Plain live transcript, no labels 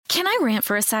Can I rant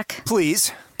for a sec?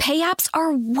 Please. Pay apps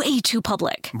are way too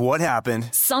public. What happened?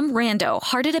 Some rando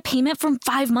hearted a payment from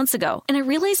 5 months ago, and I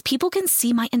realized people can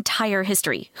see my entire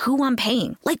history, who I'm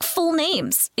paying, like full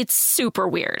names. It's super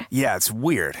weird. Yeah, it's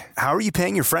weird. How are you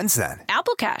paying your friends then?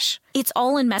 Apple Cash. It's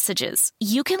all in messages.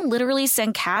 You can literally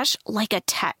send cash like a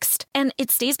text, and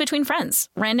it stays between friends.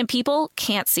 Random people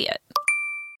can't see it.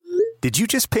 Did you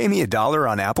just pay me $1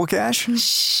 on Apple Cash?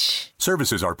 Shh.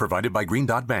 Services are provided by Green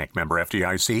Dot Bank, member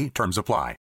FDIC. Terms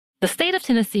apply. The state of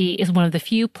Tennessee is one of the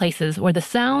few places where the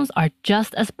sounds are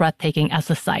just as breathtaking as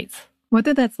the sights.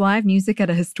 Whether that's live music at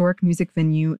a historic music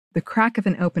venue, the crack of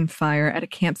an open fire at a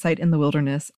campsite in the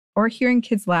wilderness, or hearing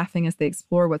kids laughing as they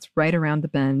explore what's right around the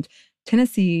bend,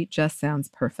 Tennessee just sounds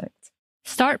perfect.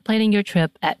 Start planning your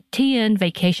trip at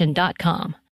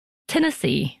tnvacation.com.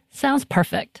 Tennessee sounds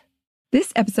perfect.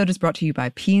 This episode is brought to you by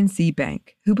PNC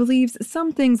Bank, who believes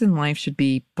some things in life should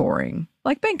be boring,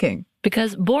 like banking.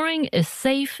 Because boring is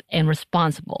safe and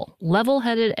responsible,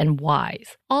 level-headed and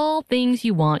wise. All things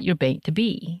you want your bank to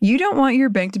be. You don't want your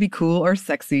bank to be cool or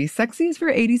sexy. Sexy is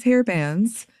for 80s hair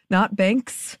bands, not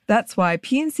banks. That's why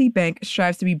PNC Bank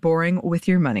strives to be boring with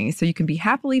your money so you can be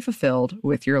happily fulfilled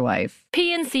with your life.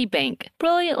 PNC Bank,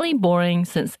 brilliantly boring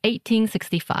since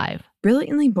 1865.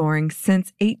 Brilliantly Boring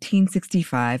Since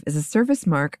 1865 is a service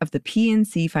mark of the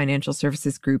PNC Financial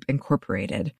Services Group,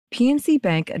 Incorporated. PNC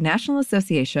Bank, a National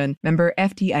Association, member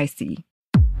FDIC.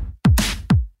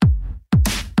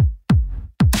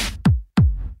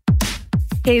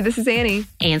 Hey, this is Annie.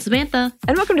 And Samantha.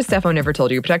 And welcome to Stuff I Never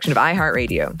Told You, a production of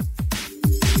iHeartRadio.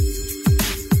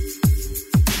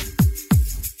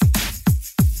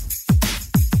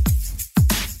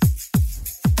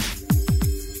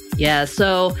 Yeah,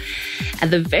 so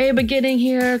at the very beginning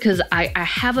here, because I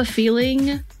have a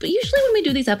feeling, but usually when we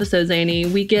do these episodes, Annie,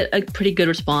 we get a pretty good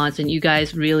response and you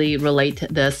guys really relate to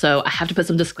this. So I have to put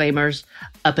some disclaimers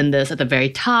up in this at the very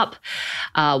top.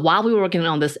 While we were working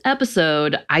on this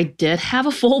episode, I did have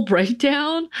a full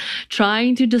breakdown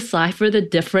trying to decipher the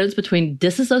difference between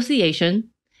disassociation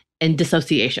and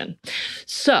dissociation.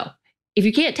 So if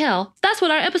you can't tell, that's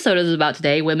what our episode is about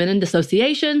today, women and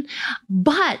dissociation.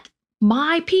 But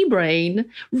my pea brain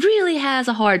really has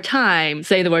a hard time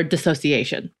saying the word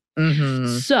dissociation.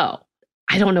 Mm-hmm. So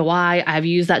I don't know why I've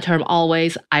used that term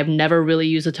always. I've never really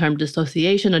used the term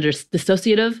dissociation under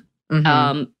dissociative.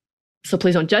 Mm-hmm. So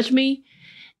please don't judge me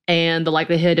and the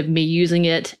likelihood of me using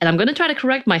it. And I'm going to try to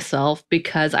correct myself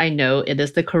because I know it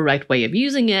is the correct way of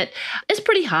using it. It's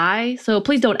pretty high. So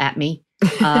please don't at me.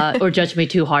 Or judge me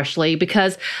too harshly,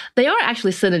 because they are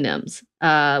actually synonyms,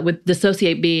 with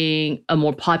dissociate being a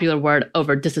more popular word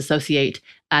over disassociate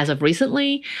as of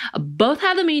recently. Both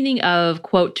have the meaning of,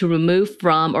 quote, to remove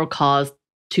from or cause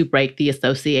to break the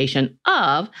association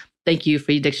of. Thank you,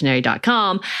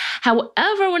 freedictionary.com.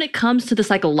 However, when it comes to the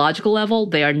psychological level,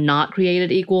 they are not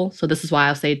created equal. So this is why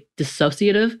I'll say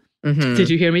dissociative. Mm-hmm. Did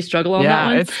you hear me struggle on that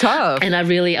one? Yeah, it's tough. And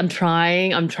I'm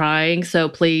trying. So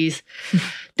please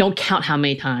don't count how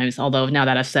many times. Although now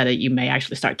that I've said it, you may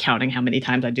actually start counting how many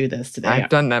times I do this today. I've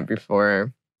done that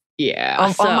before.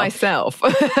 Yeah. On myself.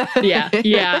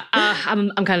 Yeah.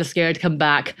 I'm kind of scared to come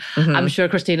back. Mm-hmm. I'm sure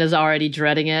Christina's already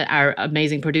dreading it, our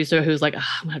amazing producer who's like, I'm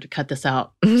going to have to cut this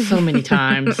out so many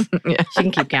times. Yeah. She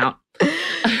can keep count.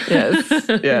 Yes.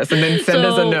 And then send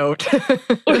us a note.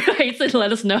 Right, so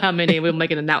let us know how many. We'll make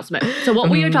an announcement. So what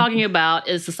we are talking about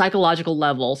is the psychological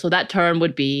level. So that term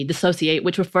would be dissociate,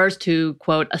 which refers to,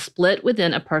 quote, a split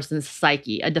within a person's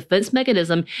psyche, a defense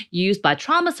mechanism used by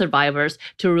trauma survivors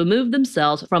to remove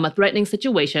themselves from a threatening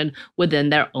situation within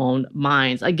their own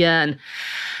minds. Again,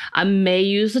 I may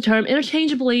use the term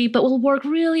interchangeably, but we'll work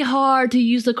really hard to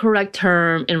use the correct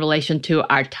term in relation to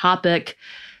our topic.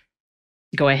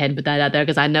 Go ahead and put that out there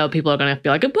because I know people are going to be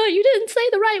like, but you didn't say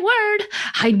the right word.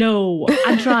 I know.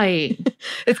 I'm trying.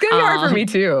 It's going to be hard for me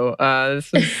too.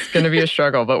 This is going to be a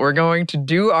struggle, but we're going to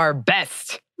do our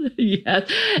best.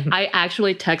 Yes. I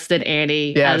actually texted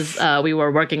Annie as we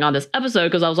were working on this episode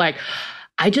because I was like,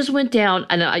 I just went down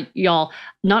and y'all,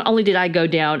 not only did I go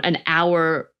down an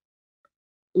hour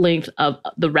length of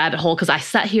the rabbit hole because I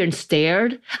sat here and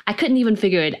stared. I couldn't even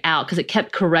figure it out because it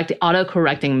kept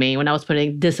auto-correcting me when I was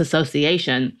putting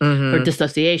disassociation or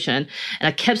dissociation. And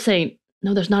I kept saying,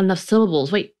 no, there's not enough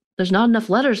syllables. Wait, there's not enough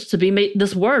letters to be made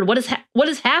this word. What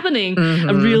is happening?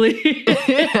 I really,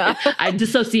 I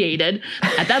dissociated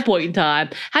at that point in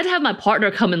time. Had to have my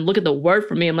partner come and look at the word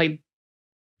for me. I'm like,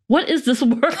 what is this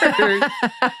word?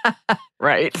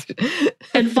 Right.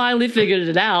 And finally figured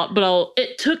it out. But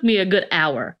it took me a good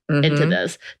hour into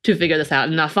this to figure this out.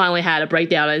 And I finally had a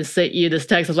breakdown and sent you this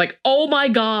text. I was like, oh my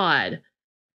God.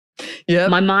 Yep.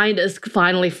 My mind is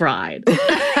finally fried.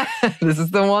 This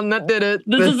is the one that did it.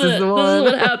 This is it. The one.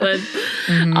 This is what happened.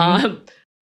 Mm-hmm.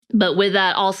 But with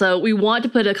that, also, we want to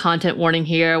put a content warning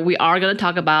here. We are going to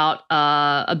talk about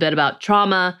a bit about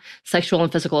trauma, sexual and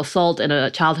physical assault,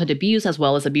 and childhood abuse, as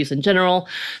well as abuse in general.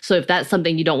 So if that's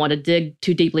something you don't want to dig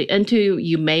too deeply into,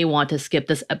 you may want to skip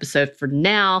this episode for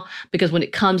now, because when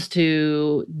it comes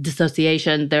to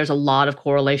dissociation, there's a lot of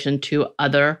correlation to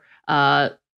other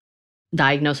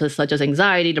diagnoses such as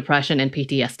anxiety, depression, and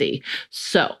PTSD.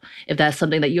 So if that's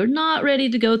something that you're not ready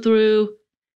to go through,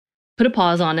 put a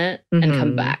pause on it and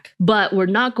come back. But we're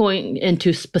not going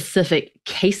into specific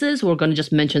cases. We're going to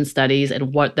just mention studies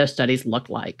and what their studies look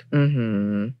like.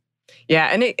 Yeah,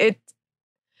 and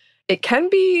it can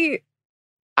be,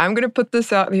 I'm going to put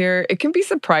this out here, it can be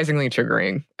surprisingly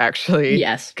triggering, actually.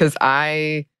 Yes. Because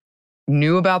I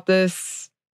knew about this.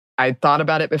 I thought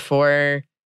about it before.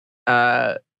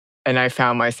 And I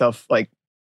found myself like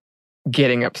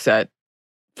getting upset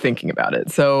thinking about it.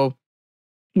 So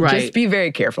just be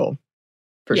very careful,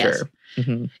 for sure.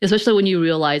 Especially when you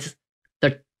realize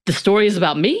the story is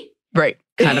about me. Right.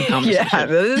 Kind of conversation. Yeah,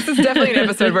 this is definitely an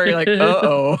episode where you're like,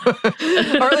 uh-oh.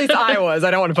 Or at least I was.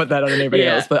 I don't want to put that on anybody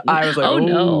else, but I was like, oh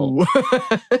no.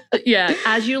 Yeah,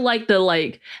 as you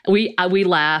we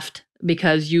laughed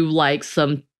because you like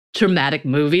some traumatic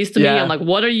movies to me. I'm like,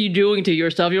 what are you doing to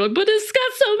yourself? You're like, but it's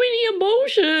got so many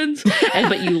emotions.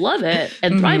 But you love it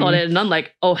and thrive on it. And I'm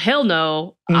like, oh, hell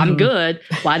no, I'm good.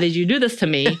 Why did you do this to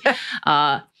me?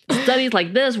 Studies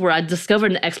like this, where I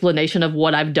discovered an explanation of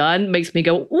what I've done, makes me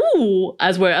go, ooh,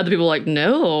 as where other people are like,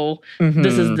 no,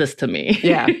 this is this to me.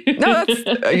 Yeah. No,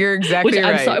 you're exactly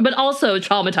right. I'm sorry, but also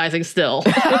traumatizing still.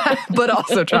 But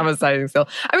also traumatizing still.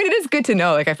 I mean, it is good to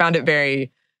know. Like, I found it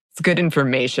it's good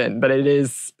information, but it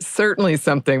is certainly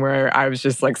something where I was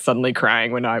just like suddenly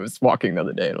crying when I was walking the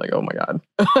other day. Like, oh my God.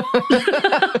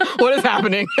 What is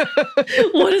happening?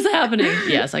 What is happening?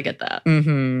 Yes, I get that.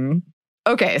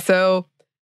 Okay, so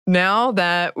now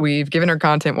that we've given our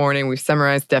content warning, we've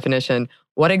summarized definition,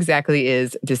 what exactly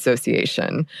is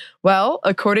dissociation? Well,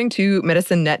 according to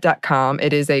medicinenet.com,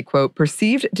 it is a, quote,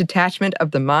 perceived detachment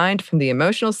of the mind from the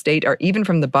emotional state or even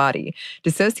from the body.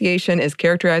 Dissociation is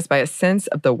characterized by a sense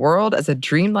of the world as a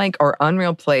dreamlike or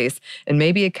unreal place and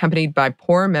may be accompanied by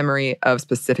poor memory of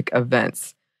specific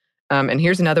events. And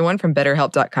here's another one from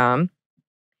betterhelp.com.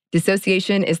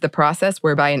 Dissociation is the process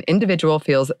whereby an individual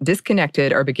feels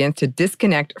disconnected or begins to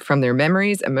disconnect from their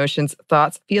memories, emotions,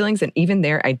 thoughts, feelings, and even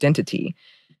their identity.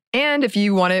 And if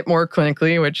you want it more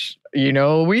clinically, which you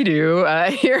know we do,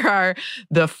 here are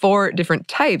the 4 different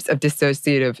types of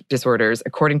dissociative disorders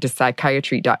according to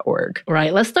psychiatry.org.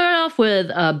 Right. Let's start off with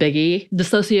biggie,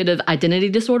 dissociative identity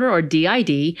disorder, or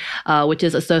DID, which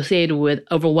is associated with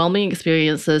overwhelming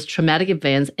experiences, traumatic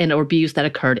events, and abuse that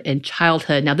occurred in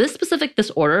childhood. Now, this specific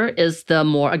disorder is the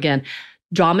more, again,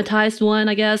 dramatized one,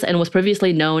 I guess, and was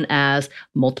previously known as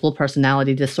multiple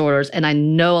personality disorders. And I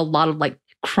know a lot of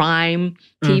crime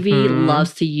TV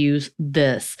loves to use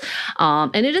this.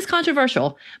 And it is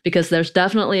controversial because there's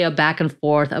definitely a back and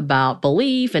forth about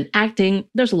belief and acting.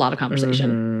 There's a lot of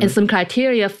conversation. And some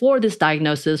criteria for this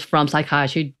diagnosis from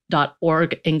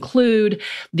psychiatry.org include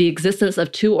the existence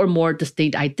of 2 or more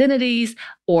distinct identities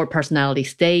or personality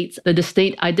states. The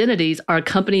distinct identities are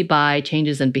accompanied by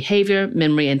changes in behavior,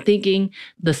 memory, and thinking.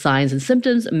 The signs and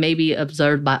symptoms may be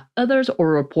observed by others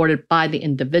or reported by the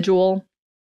individual.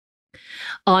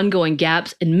 Ongoing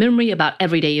gaps in memory about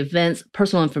everyday events,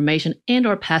 personal information, and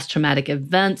or past traumatic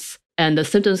events. And the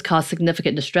symptoms cause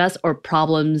significant distress or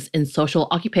problems in social,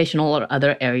 occupational, or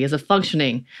other areas of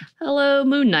functioning. Hello,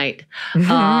 Moon Knight.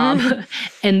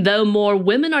 And though more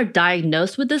women are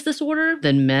diagnosed with this disorder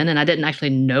than men, and I didn't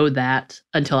actually know that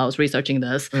until I was researching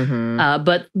this,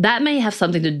 but that may have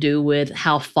something to do with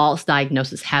how false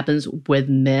diagnosis happens with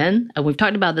men. And we've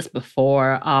talked about this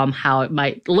before, how it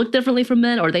might look differently for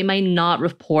men, or they may not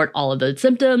report all of the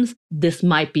symptoms. This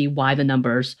might be why the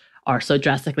numbers are so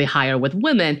drastically higher with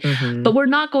women. But we're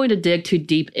not going to dig too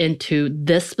deep into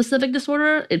this specific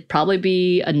disorder. It'd probably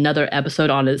be another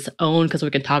episode on its own because we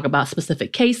can talk about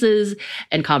specific cases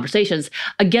and conversations.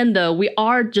 Again, though, we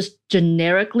are just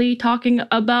generically talking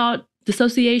about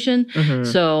dissociation.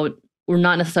 So we're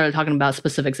not necessarily talking about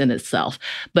specifics in itself.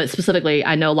 But specifically,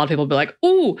 I know a lot of people will be like,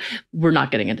 ooh, we're not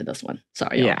getting into this one.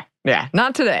 Sorry, y'all. Yeah.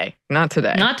 Not today. Not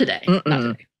today. Not today. Not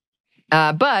today.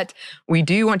 But we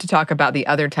do want to talk about the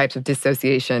other types of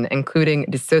dissociation, including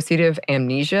dissociative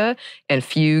amnesia and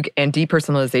fugue and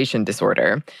depersonalization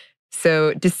disorder.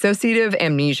 So dissociative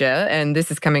amnesia, and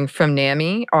this is coming from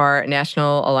NAMI, our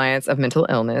National Alliance of Mental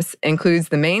Illness, includes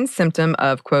the main symptom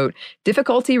of, quote,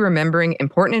 difficulty remembering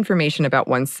important information about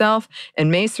oneself and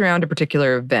may surround a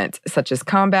particular event, such as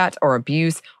combat or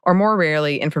abuse, or more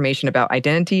rarely, information about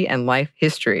identity and life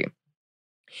history.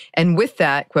 And with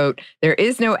that, quote, there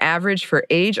is no average for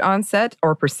age onset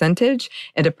or percentage,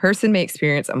 and a person may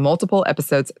experience multiple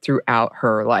episodes throughout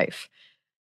her life.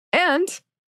 And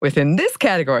within this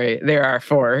category, there are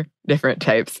 4 different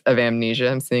types of amnesia.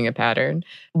 I'm seeing a pattern.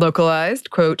 Localized,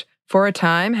 quote, for a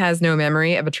time has no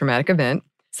memory of a traumatic event.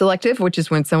 Selective, which is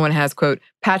when someone has, quote,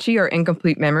 patchy or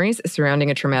incomplete memories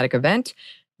surrounding a traumatic event.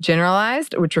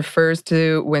 Generalized, which refers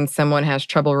to when someone has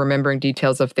trouble remembering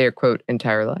details of their, quote,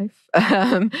 entire life.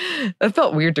 That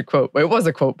felt weird to quote. It was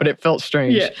a quote, but it felt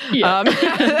strange. Yeah.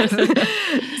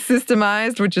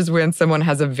 Systemized, which is when someone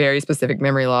has a very specific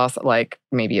memory loss, like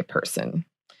maybe a person.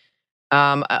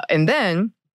 And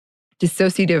then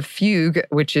dissociative fugue,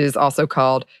 which is also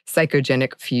called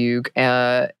psychogenic fugue,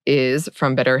 is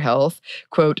from Better Health.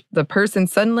 Quote, the person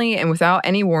suddenly and without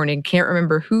any warning can't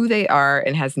remember who they are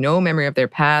and has no memory of their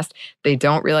past. They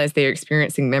don't realize they are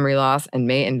experiencing memory loss and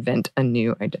may invent a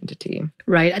new identity.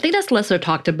 Right. I think that's lesser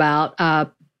talked about,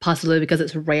 possibly because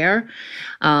it's rare.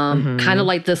 Kind of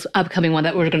like this upcoming one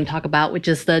that we're going to talk about, which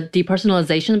is the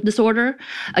depersonalization disorder.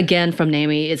 Again, from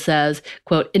NAMI, it says,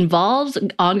 quote, involves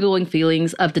ongoing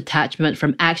feelings of detachment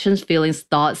from actions, feelings,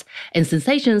 thoughts, and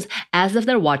sensations as if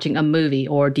they're watching a movie,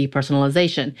 or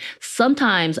depersonalization.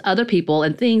 Sometimes other people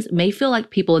and things may feel like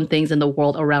people and things in the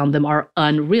world around them are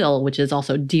unreal, which is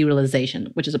also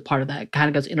derealization, which is a part of that. It kind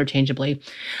of goes interchangeably.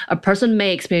 A person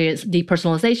may experience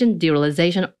depersonalization,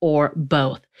 derealization, or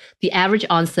both. The average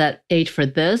onset age for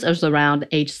this is around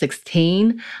age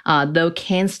 16, though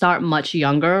can start much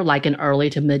younger, like in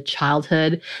early to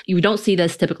mid-childhood. You don't see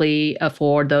this typically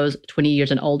for those 20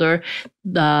 years and older.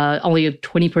 Only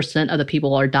 20% of the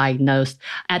people are diagnosed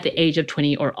at the age of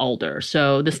 20 or older.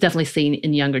 So this is definitely seen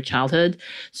in younger childhood.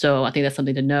 So I think that's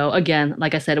something to know. Again,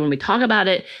 like I said, when we talk about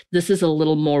it, this is a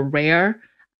little more rare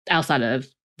outside of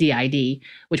DID,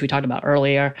 which we talked about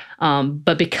earlier,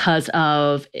 but because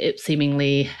of it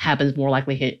seemingly happens more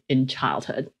likely in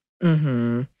childhood.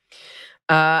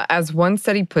 As one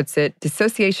study puts it,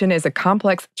 dissociation is a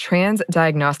complex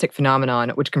transdiagnostic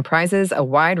phenomenon which comprises a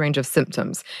wide range of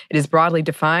symptoms. It is broadly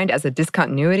defined as a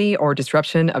discontinuity or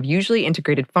disruption of usually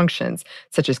integrated functions,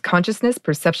 such as consciousness,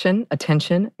 perception,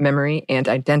 attention, memory, and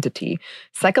identity.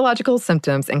 Psychological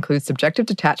symptoms include subjective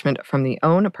detachment from the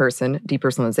own person,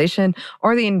 depersonalization,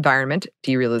 or the environment,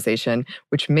 derealization,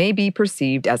 which may be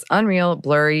perceived as unreal,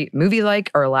 blurry,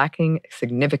 movie-like, or lacking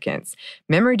significance.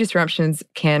 Memory disruptions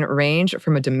can range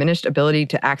from a diminished ability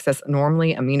to access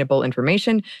normally amenable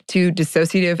information to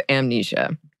dissociative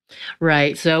amnesia.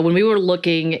 Right. So when we were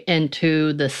looking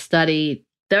into the study,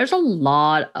 there's a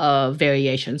lot of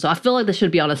variation. So I feel like this should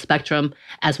be on a spectrum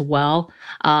as well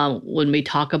when we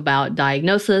talk about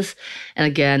diagnosis. And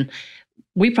again,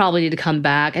 we probably need to come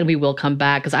back, and we will come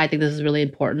back, because I think this is really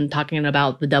important, talking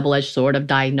about the double-edged sword of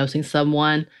diagnosing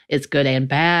someone. It's good and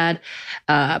bad.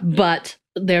 But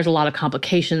there's a lot of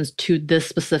complications to this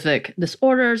specific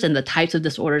disorders and the types of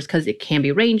disorders, because it can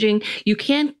be ranging. You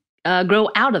can grow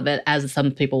out of it, as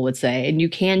some people would say, and you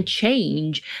can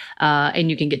change and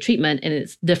you can get treatment, and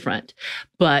it's different.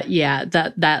 But yeah,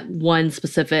 that one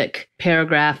specific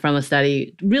paragraph from a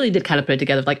study really did kind of put it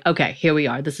together, like, okay, here we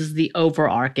are. This is the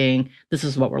overarching, this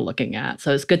is what we're looking at.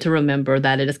 So it's good to remember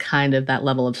that it is kind of that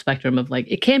level of spectrum of, like,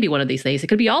 it can be one of these things. It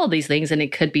could be all of these things, and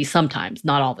it could be sometimes,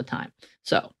 not all the time.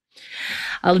 So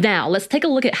now, let's take a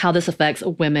look at how this affects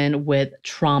women with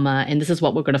trauma, and this is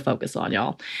what we're going to focus on,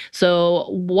 y'all. So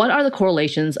what are the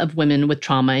correlations of women with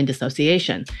trauma and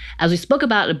dissociation? As we spoke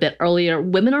about a bit earlier,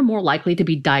 women are more likely to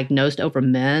be diagnosed over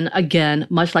men. Again,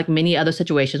 much like many other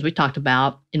situations we talked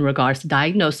about in regards to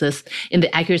diagnosis, and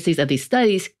the accuracies of these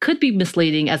studies could be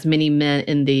misleading, as many men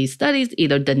in these studies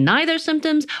either deny their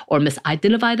symptoms or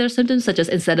misidentify their symptoms, such as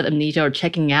instead of amnesia or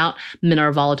checking out, men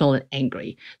are volatile and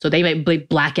angry. So they may be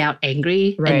blackout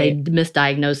angry, right, and they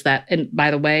misdiagnose that. And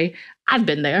by the way, I've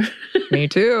been there. Me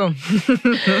too.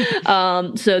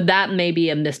 So that may be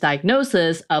a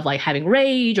misdiagnosis of, like, having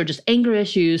rage or just anger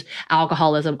issues,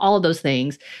 alcoholism, all of those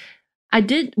things.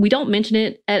 We don't mention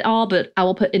it at all, but I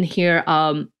will put in here,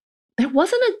 there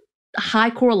wasn't a high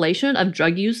correlation of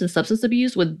drug use and substance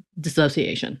abuse with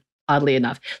dissociation, oddly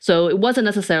enough. So it wasn't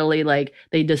necessarily like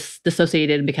they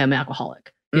dissociated and became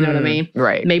alcoholic. You know what I mean?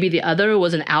 Right. Maybe the other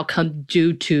was an outcome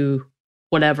due to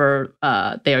whatever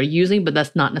they are using, but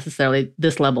that's not necessarily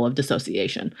this level of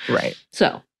dissociation. Right.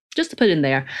 So just to put in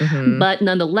there. But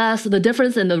nonetheless, the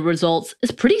difference in the results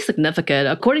is pretty significant.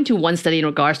 According to one study in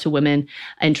regards to women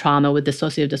and trauma with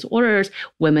dissociative disorders,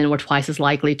 women were twice as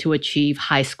likely to achieve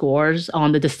high scores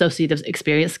on the dissociative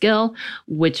experience scale,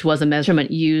 which was a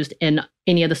measurement used in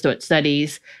any of the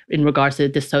studies in regards to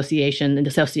dissociation and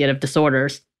dissociative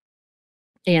disorders.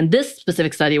 And this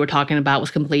specific study we're talking about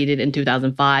was completed in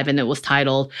 2005, and it was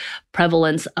titled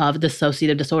Prevalence of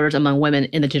Dissociative Disorders Among Women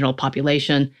in the General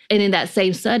Population. And in that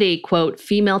same study, quote,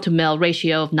 female to male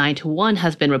ratio of 9:1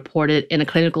 has been reported in a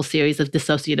clinical series of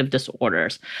dissociative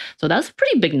disorders. So that's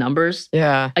pretty big numbers.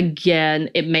 Yeah.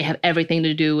 Again, it may have everything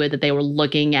to do with that they were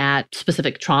looking at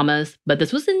specific traumas, but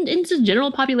this was in the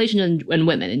general population and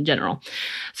women in general.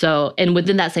 So, and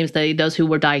within that same study, those who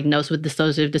were diagnosed with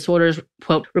dissociative disorders,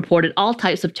 quote, reported all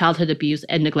types of childhood abuse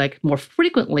and neglect more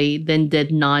frequently than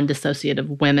did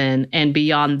non-dissociative women. And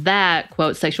beyond that,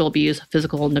 quote, sexual abuse,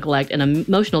 physical neglect, and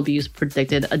emotional abuse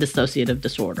predicted a dissociative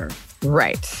disorder.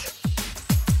 Right.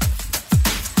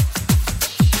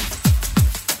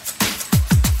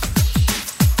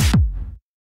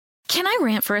 Can I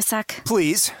rant for a sec?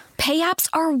 Please. Pay apps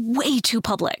are way too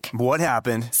public. What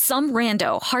happened? Some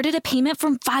rando hearted a payment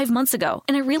from 5 months ago,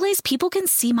 and I realized people can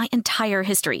see my entire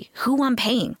history, who I'm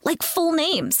paying, like full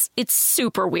names. It's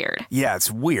super weird. Yeah,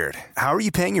 it's weird. How are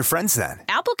you paying your friends then?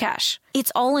 Apple Cash.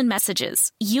 It's all in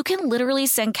messages. You can literally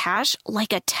send cash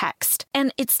like a text,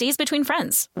 and it stays between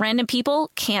friends. Random people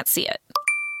can't see it.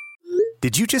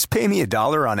 Did you just pay me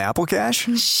 $1 on Apple Cash?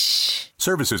 Shh.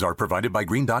 Services are provided by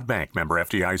Green Dot Bank. Member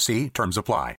FDIC. Terms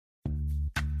apply.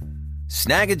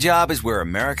 Snag a Job is where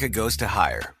America goes to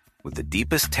hire, with the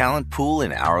deepest talent pool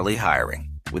in hourly hiring.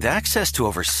 With access to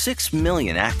over 6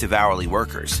 million active hourly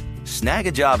workers, Snag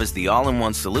a Job is the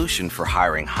all-in-one solution for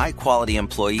hiring high-quality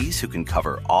employees who can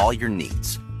cover all your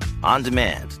needs. On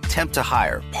demand, temp to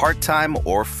hire, part-time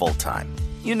or full-time.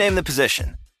 You name the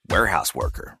position. Warehouse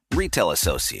worker, retail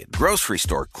associate, grocery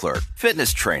store clerk,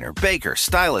 fitness trainer, baker,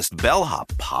 stylist, bellhop,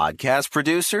 podcast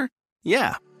producer.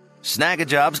 Yeah, Snag a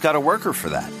Job's got a worker for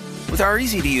that. With our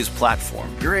easy-to-use platform,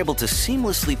 you're able to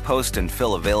seamlessly post and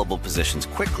fill available positions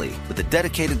quickly with a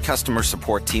dedicated customer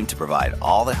support team to provide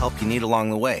all the help you need along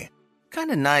the way.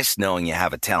 Kind of nice knowing you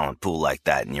have a talent pool like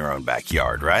that in your own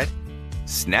backyard, right?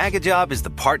 Snag a Job is the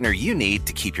partner you need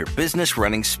to keep your business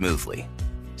running smoothly.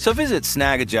 So visit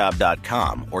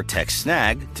snagajob.com or text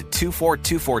SNAG to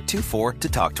 242424 to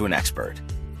talk to an expert.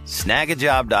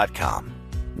 Snagajob.com,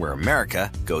 where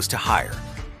America goes to hire.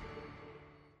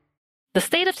 The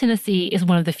state of Tennessee is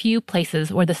one of the few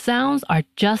places where the sounds are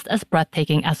just as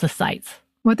breathtaking as the sights.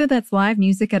 Whether that's live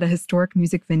music at a historic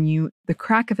music venue, the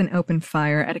crack of an open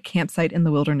fire at a campsite in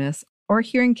the wilderness, or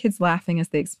hearing kids laughing as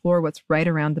they explore what's right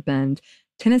around the bend,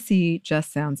 Tennessee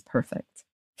just sounds perfect.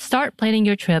 Start planning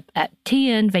your trip at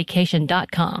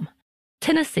tnvacation.com.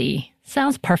 Tennessee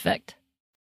sounds perfect.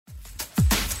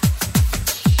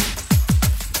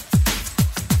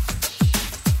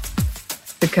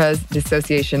 Because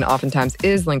dissociation oftentimes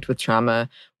is linked with trauma,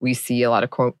 we see a lot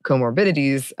of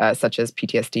comorbidities such as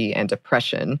PTSD and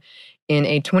depression. In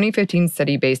a 2015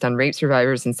 study based on rape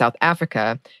survivors in South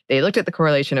Africa, they looked at the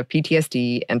correlation of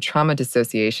PTSD and trauma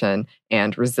dissociation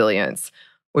and resilience.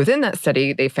 Within that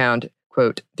study, they found,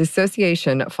 quote,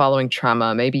 dissociation following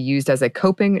trauma may be used as a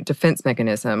coping defense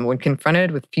mechanism when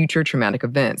confronted with future traumatic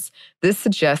events. This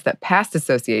suggests that past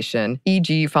dissociation,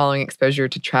 e.g. following exposure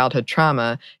to childhood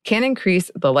trauma, can increase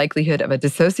the likelihood of a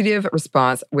dissociative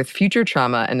response with future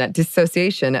trauma, and that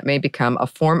dissociation may become a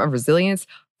form of resilience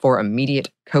for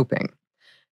immediate coping.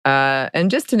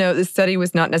 And just to note, this study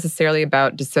was not necessarily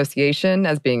about dissociation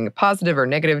as being a positive or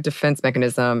negative defense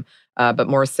mechanism, but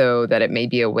more so that it may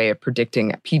be a way of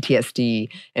predicting PTSD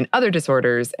and other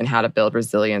disorders and how to build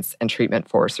resilience and treatment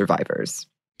for survivors.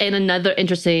 And another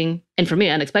interesting, and for me,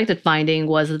 unexpected finding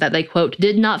was that they, quote,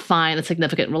 did not find a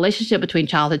significant relationship between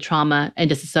childhood trauma and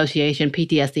disassociation,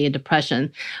 PTSD, and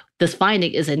depression. This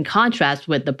finding is in contrast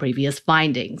with the previous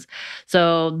findings.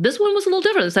 So this one was a little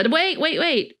different. It said,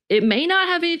 wait. It may not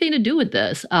have anything to do with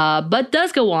this, but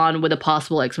does go on with a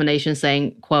possible explanation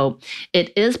saying, quote,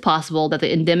 it is possible that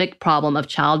the endemic problem of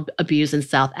child abuse in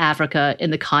South Africa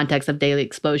in the context of daily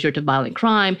exposure to violent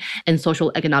crime and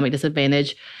social economic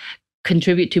disadvantage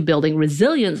contribute to building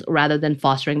resilience rather than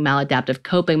fostering maladaptive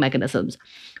coping mechanisms.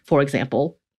 For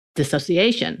example,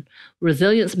 dissociation.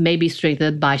 Resilience may be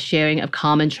strengthened by sharing of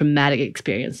common traumatic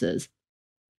experiences.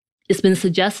 It's been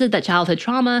suggested that childhood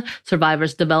trauma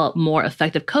survivors develop more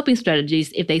effective coping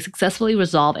strategies if they successfully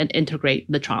resolve and integrate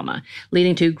the trauma,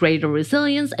 leading to greater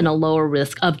resilience and a lower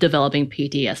risk of developing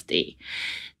PTSD.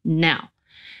 Now,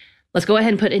 let's go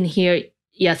ahead and put in here,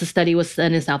 yes, the study was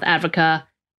done in South Africa.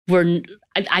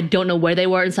 I don't know where they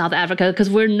were in South Africa, because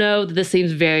we know that this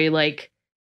seems very like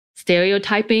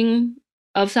stereotyping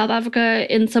of South Africa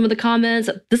in some of the comments.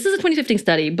 This is a 2015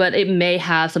 study, but it may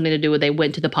have something to do with they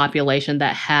went to the population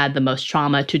that had the most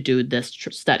trauma to do this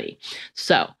study.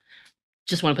 So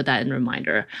just want to put that in a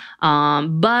reminder.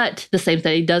 But the same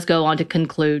study does go on to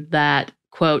conclude that,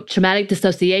 quote, traumatic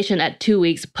dissociation at 2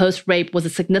 weeks post-rape was a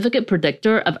significant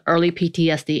predictor of early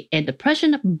PTSD and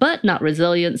depression, but not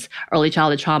resilience, early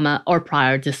childhood trauma, or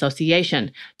prior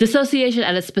dissociation. Dissociation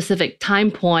at a specific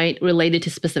time point related to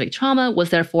specific trauma was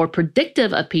therefore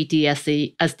predictive of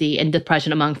PTSD and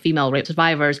depression among female rape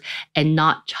survivors, and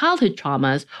not childhood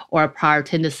traumas or a prior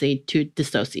tendency to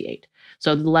dissociate.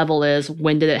 So the level is,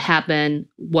 when did it happen?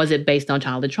 Was it based on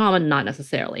childhood trauma? Not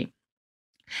necessarily.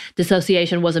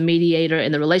 Dissociation was a mediator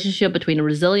in the relationship between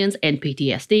resilience and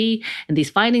PTSD, and these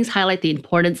findings highlight the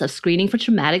importance of screening for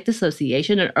traumatic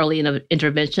dissociation and early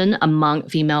intervention among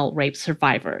female rape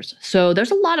survivors. So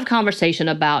there's a lot of conversation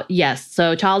about, yes,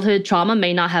 so childhood trauma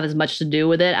may not have as much to do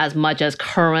with it as much as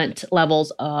current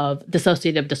levels of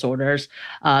dissociative disorders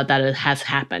that it has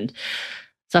happened.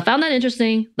 So I found that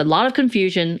interesting. A lot of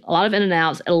confusion, a lot of in and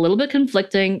outs, a little bit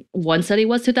conflicting. One study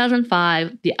was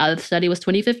 2005, the other study was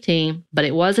 2015, but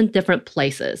it was in different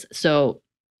places. So,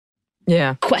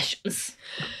 yeah, questions.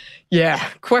 Yeah,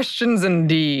 questions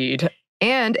indeed.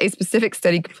 And a specific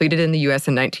study completed in the U.S.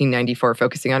 in 1994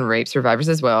 focusing on rape survivors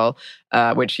as well,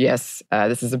 which, yes,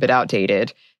 this is a bit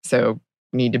outdated. So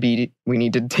we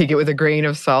need to take it with a grain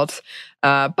of salt.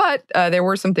 But there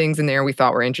were some things in there we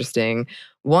thought were interesting.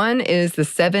 One is the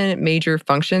 7 major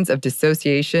functions of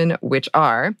dissociation, which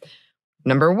are,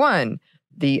 number 1,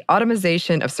 the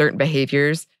automation of certain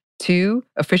behaviors. 2,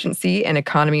 efficiency and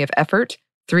economy of effort.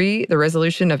 3, the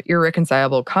resolution of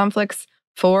irreconcilable conflicts.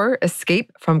 4,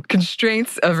 escape from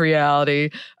constraints of reality.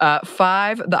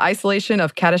 5, the isolation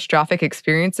of catastrophic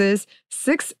experiences.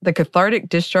 6, the cathartic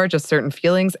discharge of certain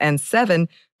feelings. And 7,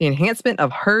 the enhancement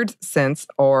of herd sense,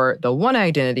 or the one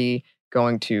identity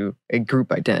going to a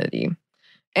group identity.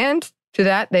 And to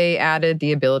that, they added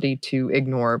the ability to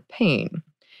ignore pain.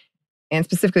 And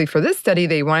specifically for this study,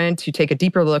 they wanted to take a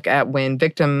deeper look at when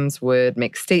victims would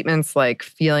make statements like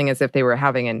feeling as if they were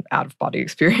having an out-of-body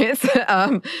experience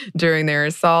during their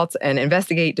assault, and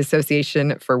investigate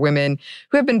dissociation for women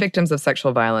who have been victims of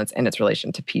sexual violence and its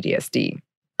relation to PTSD.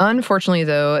 Unfortunately,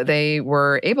 though, they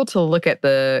were able to look at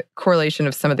the correlation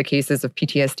of some of the cases of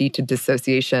PTSD to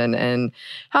dissociation and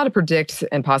how to predict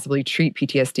and possibly treat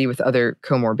PTSD with other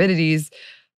comorbidities.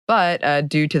 But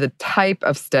due to the type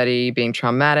of study being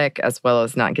traumatic, as well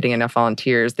as not getting enough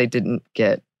volunteers, they didn't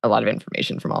get a lot of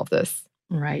information from all of this.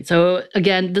 Right. So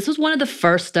again, this was one of the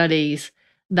first studies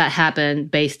that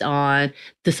happened based on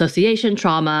dissociation,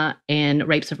 trauma, and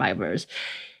rape survivors.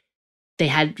 They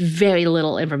had very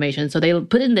little information. So they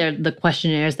put in there the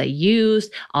questionnaires they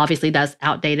used. Obviously, that's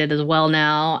outdated as well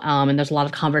now. And there's a lot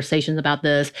of conversations about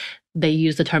this. They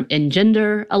use the term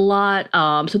engender a lot.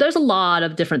 So there's a lot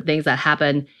of different things that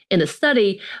happen in the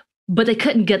study, but they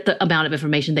couldn't get the amount of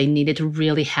information they needed to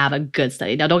really have a good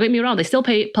study. Now, don't get me wrong. They still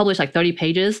published like 30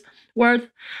 pages worth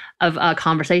of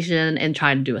conversation and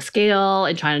trying to do a scale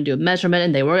and trying to do a measurement.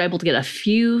 And they were able to get a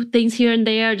few things here and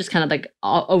there, just kind of like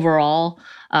overall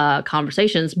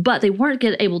conversations, but they weren't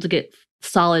able to get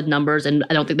solid numbers. And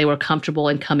I don't think they were comfortable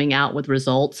in coming out with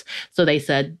results. So they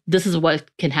said, this is what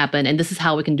can happen. And this is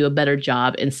how we can do a better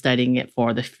job in studying it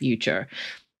for the future.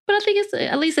 But I think it's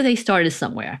at least that they started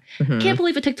somewhere. Mm-hmm. Can't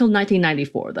believe it took till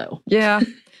 1994, though. Yeah.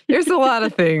 There's a lot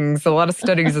of things, a lot of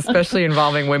studies, especially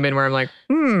involving women, where I'm like,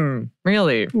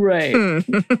 really? Right.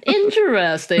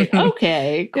 Interesting.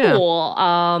 Okay, cool.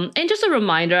 Yeah. And just a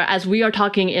reminder, as we are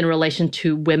talking in relation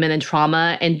to women and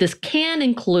trauma, and this can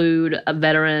include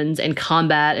veterans and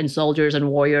combat and soldiers and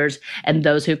warriors and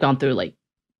those who've gone through like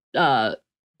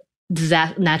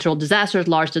natural disasters,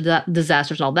 large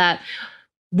disasters and all that.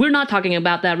 We're not talking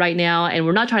about that right now, and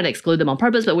we're not trying to exclude them on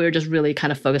purpose, but we're just really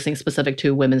kind of focusing specific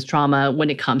to women's trauma when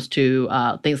it comes to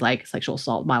things like sexual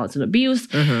assault, violence, and abuse.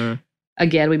 Mm-hmm.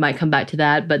 Again, we might come back to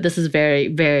that, but this is very,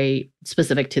 very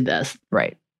specific to this.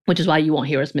 Right. Which is why you won't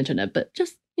hear us mention it. But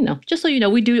just so you know,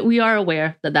 we are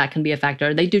aware that that can be a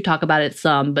factor. They do talk about it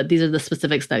some, but these are the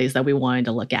specific studies that we wanted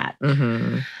to look at.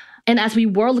 Mm-hmm. And as we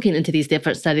were looking into these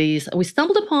different studies, we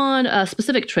stumbled upon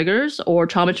specific triggers or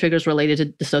trauma triggers related to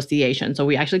dissociation. So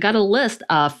we actually got a list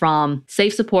from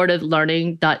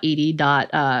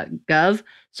safesupportivelearning.ed.gov.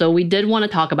 So we did want to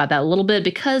talk about that a little bit,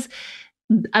 because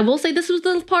I will say this was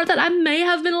the part that I may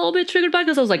have been a little bit triggered by,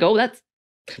 because I was like, oh,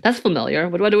 that's familiar.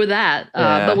 What do I do with that?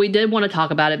 Yeah. But we did want to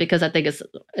talk about it because I think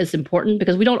it's important,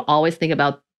 because we don't always think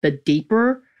about the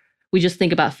deeper we just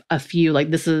think about a few,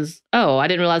 like this is, oh, I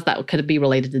didn't realize that could be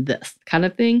related to this kind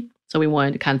of thing. So we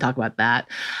wanted to kind of talk about that.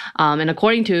 And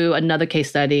according to another case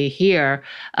study here,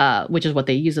 which is what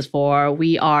they use this for,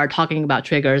 we are talking about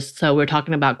triggers. So we're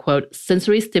talking about, quote,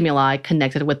 sensory stimuli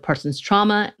connected with person's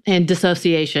trauma and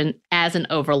dissociation as an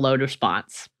overload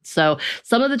response. So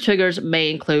some of the triggers may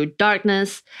include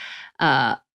darkness,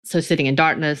 so sitting in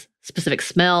darkness, specific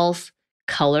smells,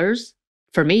 colors.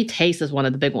 For me, taste is one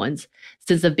of the big ones.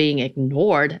 Sense of being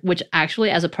ignored, which actually,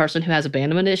 as a person who has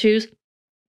abandonment issues,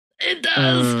 it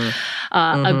does.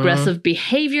 Aggressive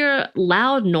behavior,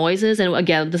 loud noises. And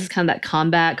again, this is kind of that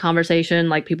combat conversation,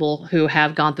 like people who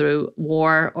have gone through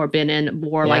war or been in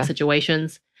war-like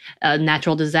situations,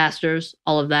 natural disasters,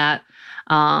 all of that,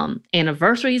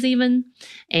 anniversaries even,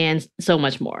 and so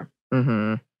much more.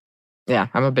 Yeah,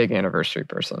 I'm a big anniversary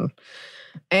person.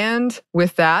 And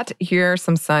with that, here are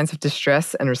some signs of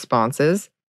distress and responses.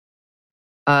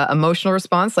 Emotional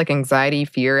response like anxiety,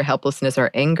 fear, helplessness,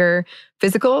 or anger.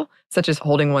 Physical, such as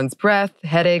holding one's breath,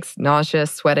 headaches, nausea,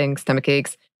 sweating, stomach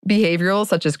aches. Behavioral,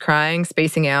 such as crying,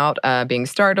 spacing out, being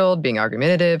startled, being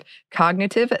argumentative.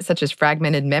 Cognitive, such as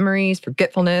fragmented memories,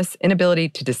 forgetfulness, inability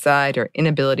to decide, or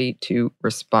inability to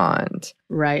respond.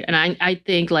 Right. And I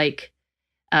think like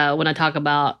when I talk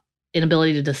about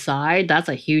inability to decide, that's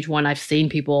a huge one. I've seen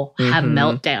people have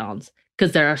meltdowns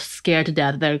because they're scared to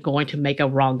death they're going to make a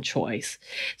wrong choice.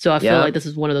 So I feel like this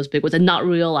is one of those big ones, and not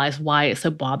realize why it's so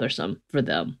bothersome for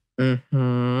them.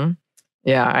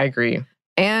 Yeah, I agree.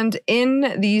 And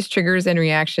in these triggers and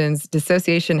reactions,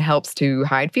 dissociation helps to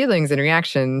hide feelings and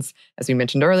reactions, as we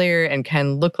mentioned earlier, and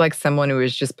can look like someone who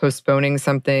is just postponing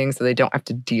something so they don't have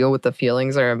to deal with the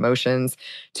feelings or emotions,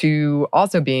 to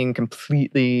also being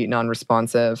completely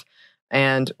non-responsive.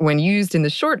 And when used in the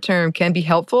short term, can be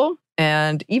helpful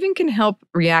and even can help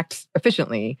react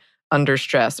efficiently under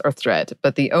stress or threat.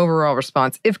 But the overall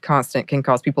response, if constant, can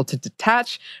cause people to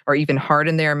detach or even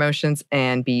harden their emotions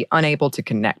and be unable to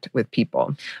connect with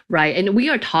people. Right. And we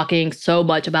are talking so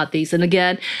much about these. And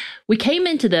again, we came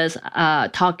into this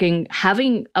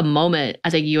having a moment, I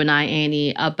think you and I,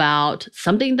 Annie, about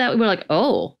something that we were like,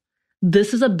 oh,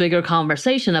 this is a bigger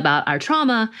conversation about our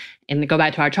trauma. And to go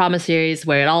back to our trauma series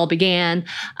where it all began,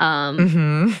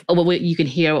 you can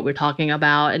hear what we're talking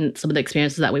about and some of the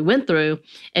experiences that we went through,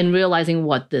 and realizing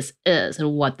what this is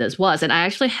and what this was. And I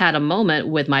actually had a moment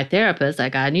with my therapist. I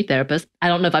got a new therapist. I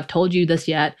don't know if I've told you this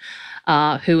yet,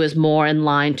 who is more in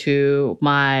line to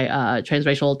my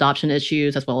transracial adoption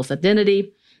issues as well as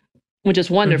identity, which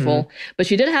is wonderful. But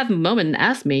she did have a moment and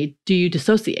asked me, do you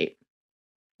dissociate?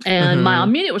 And my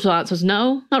immediate response was,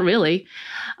 no, not really.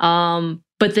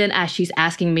 But then as she's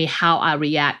asking me how I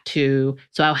react to,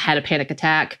 so I had a panic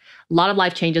attack. A lot of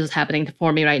life changes is happening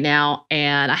for me right now.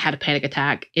 And I had a panic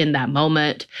attack in that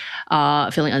moment,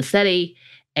 feeling unsteady.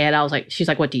 And I was like, she's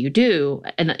like, what do you do?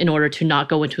 And in order to not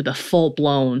go into the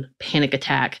full-blown panic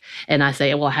attack. And I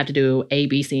say, well, I have to do A,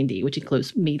 B, C, and D, which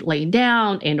includes me laying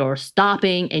down and or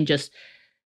stopping and just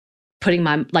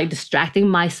distracting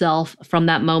myself from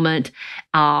that moment,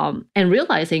 and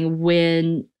realizing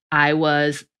when I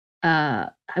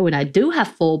do have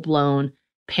full-blown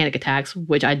panic attacks,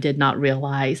 which I did not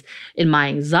realize in my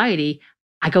anxiety,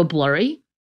 I go blurry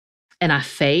and I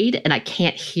fade and I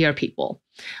can't hear people.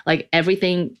 Like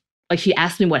everything, like she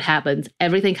asked me what happens,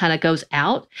 everything kind of goes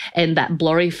out, and that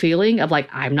blurry feeling of like,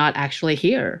 I'm not actually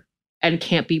here and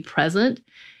can't be present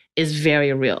is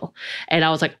very real. And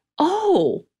I was like,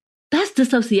 oh, that's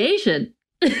dissociation.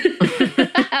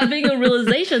 Having a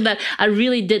realization that I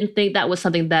really didn't think that was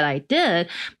something that I did,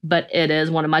 but it is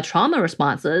one of my trauma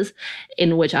responses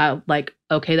in which I like,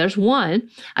 okay, there's one.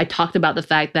 I talked about the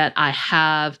fact that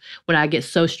when I get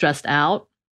so stressed out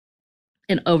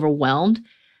and overwhelmed,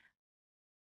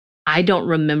 I don't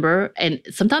remember, and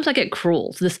sometimes I get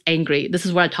cruel. So this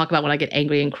is what I talk about when I get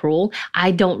angry and cruel.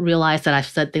 I don't realize that I've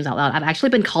said things out loud. I've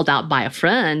actually been called out by a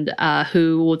friend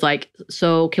who was like,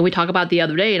 so can we talk about the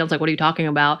other day? And I was like, what are you talking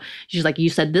about? She's like, you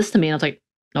said this to me. And I was like,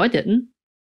 no, I didn't.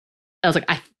 I was like,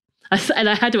 and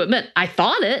I had to admit, I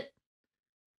thought it,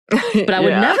 but I would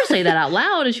never say that out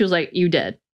loud. And she was like, you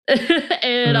did.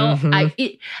 And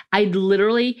I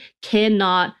literally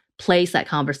cannot place that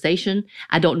conversation.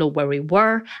 I don't know where we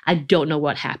were. I don't know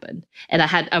what happened. And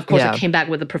I came back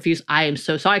with a profuse, I am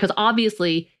so sorry. Because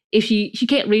obviously, if she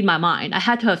can't read my mind, I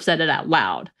had to have said it out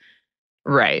loud.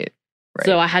 Right.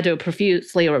 So I had to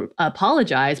profusely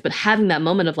apologize. But having that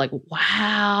moment of like,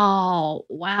 wow,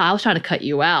 I was trying to cut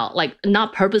you out. Like,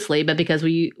 not purposely, but because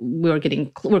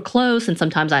we're close. And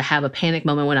sometimes I have a panic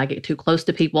moment when I get too close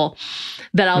to people,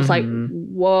 that I was like,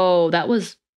 whoa, that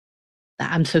was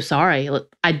I'm so sorry.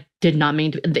 I did not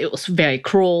mean to. It was very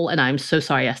cruel, and I'm so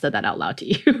sorry I said that out loud to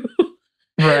you.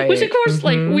 Right. Which, of course,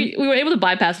 like we were able to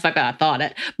bypass the fact that I thought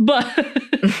it. But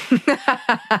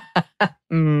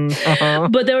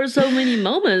but there were so many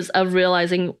moments of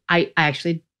realizing I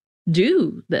actually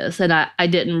do this, and I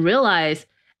didn't realize,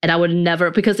 and I would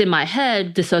never, because in my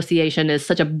head, dissociation is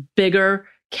such a bigger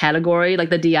category.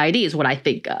 Like the DID is what I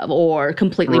think of, or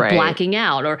completely blacking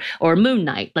out, or Moon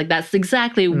Knight. Like that's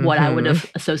exactly what I would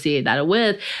have associated that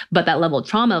with. But that level of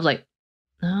trauma, I was like,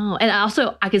 no. And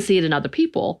also, I can see it in other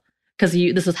people. Because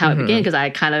this is how it began, because I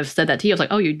kind of said that to you. I was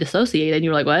like, oh, you dissociated. And you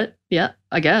were like, what? Yeah,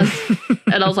 I guess.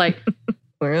 And I was like,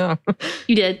 yeah,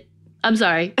 you did. I'm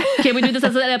sorry. Can we do this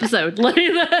as an episode? Like,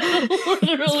 that's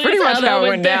pretty much how it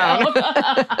went down.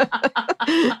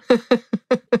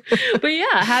 But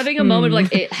yeah, having a moment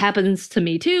like it happens to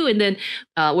me too. And then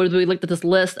where we looked at this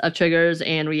list of triggers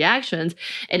and reactions.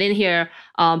 And in here,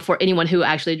 for anyone who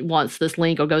actually wants this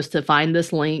link or goes to find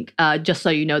this link, just so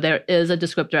you know, there is a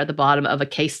descriptor at the bottom of a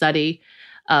case study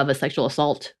of a sexual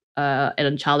assault and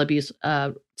a child abuse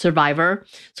survivor.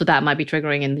 So that might be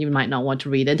triggering, and you might not want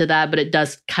to read into that, but it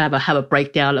does kind of have a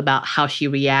breakdown about how she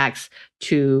reacts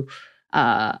to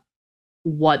how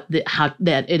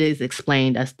that it is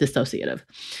explained as dissociative.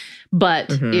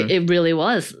 But it really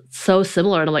was so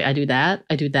similar. And I'm like, I do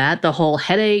that. The whole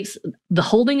headaches, the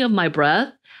holding of my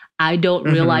breath, I don't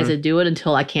realize I do it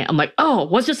until I can't. I'm like, oh,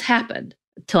 what just happened?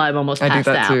 Till I'm almost passed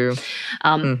out. Too.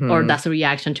 Or that's a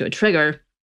reaction to a trigger,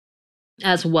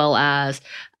 as well as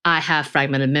I have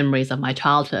fragmented memories of my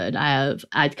childhood.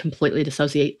 I completely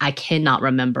dissociate. I cannot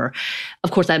remember. Of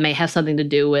course, that may have something to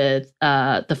do with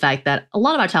the fact that a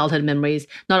lot of our childhood memories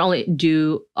not only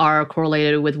are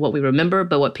correlated with what we remember,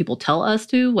 but what people tell us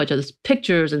to, which is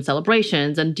pictures and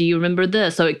celebrations. And do you remember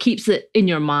this? So it keeps it in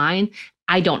your mind.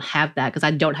 I don't have that because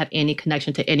I don't have any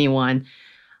connection to anyone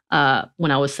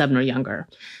when I was 7 or younger.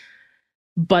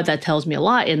 But that tells me a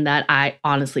lot in that I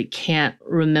honestly can't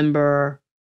remember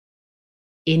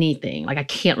anything. Like I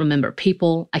can't remember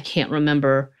people. I can't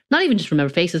remember, not even just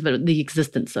remember faces, but the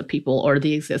existence of people or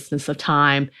the existence of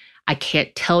time. I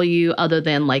can't tell you other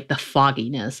than like the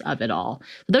fogginess of it all.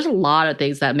 But there's a lot of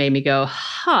things that made me go,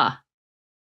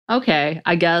 okay,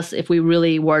 I guess if we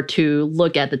really were to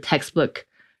look at the textbook,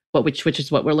 which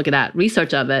is what we're looking at,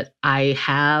 research of it, I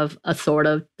have a sort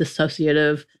of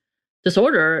dissociative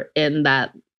disorder in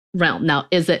that realm. Now,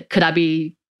 could I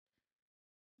be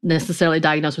necessarily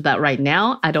diagnosed with that right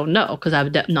now? I don't know, because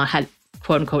I've not had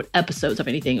quote unquote episodes of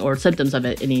anything or symptoms of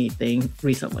it, anything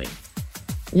recently.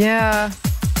 Yeah.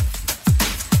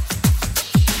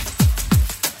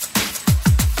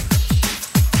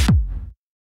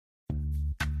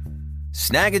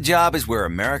 Snag a Job is where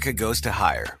America goes to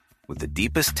hire, with the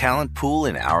deepest talent pool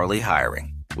in hourly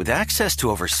hiring. With access to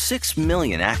over 6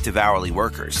 million active hourly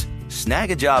workers,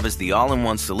 Snag a Job is the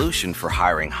all-in-one solution for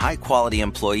hiring high-quality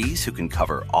employees who can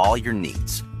cover all your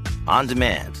needs. On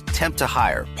demand, temp to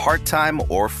hire, part-time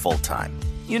or full-time.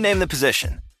 You name the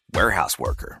position. Warehouse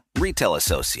worker, retail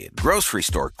associate, grocery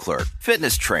store clerk,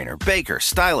 fitness trainer, baker,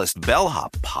 stylist,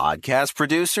 bellhop, podcast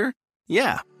producer.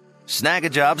 Yeah, Snag a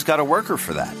Job's got a worker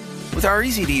for that. With our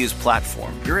easy-to-use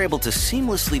platform, you're able to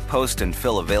seamlessly post and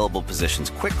fill available positions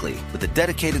quickly with a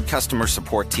dedicated customer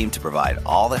support team to provide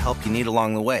all the help you need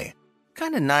along the way.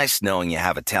 Kind of nice knowing you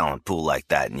have a talent pool like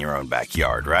that in your own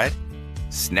backyard, right?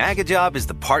 Snag-a-Job is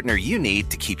the partner you need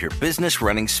to keep your business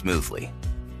running smoothly.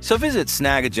 So visit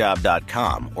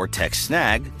snagajob.com or text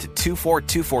snag to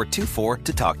 242424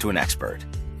 to talk to an expert.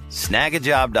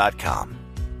 Snagajob.com,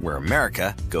 where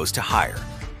America goes to hire.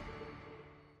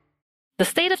 The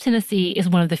state of Tennessee is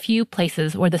one of the few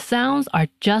places where the sounds are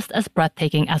just as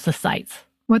breathtaking as the sights.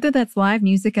 Whether that's live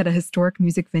music at a historic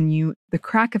music venue, the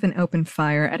crack of an open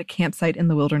fire at a campsite in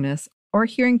the wilderness, or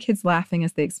hearing kids laughing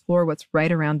as they explore what's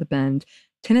right around the bend,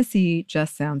 Tennessee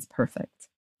just sounds perfect.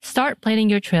 Start planning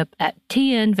your trip at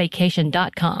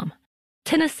tnvacation.com.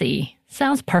 Tennessee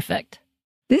sounds perfect.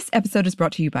 This episode is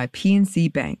brought to you by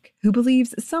PNC Bank, who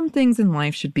believes some things in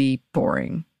life should be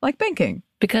boring, like banking.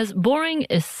 Because boring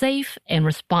is safe and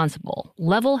responsible,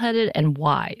 level-headed and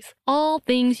wise. All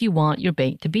things you want your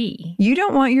bank to be. You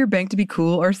don't want your bank to be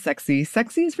cool or sexy.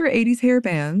 Sexy is for 80s hair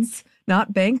bands,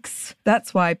 not banks.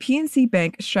 That's why PNC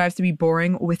Bank strives to be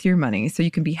boring with your money so you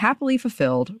can be happily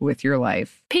fulfilled with your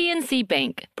life. PNC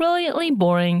Bank, brilliantly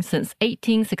boring since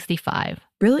 1865.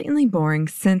 Brilliantly Boring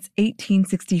Since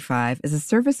 1865 is a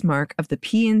service mark of the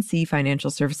PNC Financial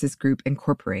Services Group,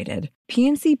 Incorporated.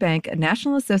 PNC Bank, a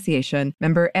National Association,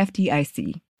 member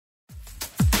FDIC.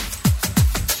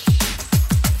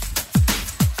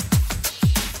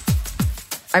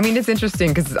 I mean, it's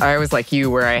interesting because I was like you,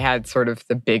 where I had sort of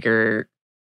the bigger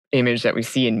image that we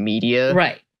see in media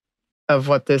of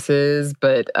what this is.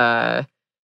 But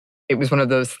it was one of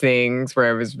those things where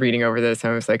I was reading over this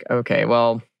and I was like, okay,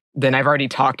 well, then I've already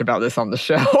talked about this on the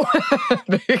show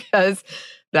because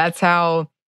that's how,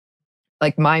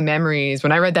 like, my memories,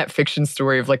 when I read that fiction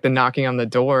story of like the knocking on the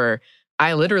door,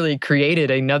 I literally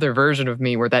created another version of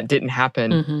me where that didn't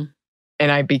happen. Mm-hmm.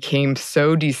 And I became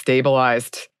so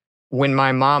destabilized when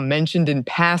my mom mentioned in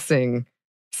passing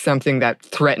something that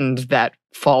threatened that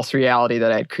false reality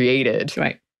that I'd created.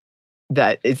 Right.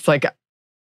 That it's like,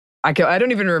 I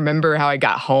don't even remember how I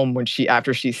got home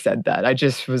after she said that. I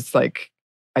just was like,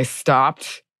 I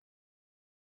stopped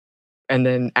and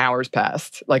then hours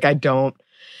passed. Like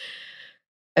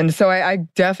and so I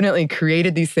definitely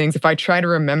created these things. If I try to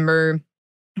remember,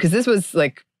 because this was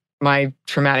like my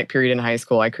traumatic period in high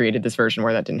school, I created this version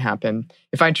where that didn't happen.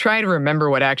 If I try to remember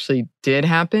what actually did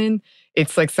happen,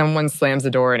 it's like someone slams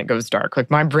the door and it goes dark. Like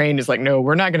my brain is like, no,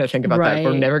 we're not going to think about that.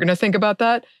 We're never going to think about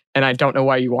that. And I don't know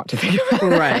why you want to think about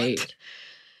that. Right.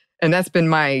 And that's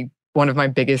been one of my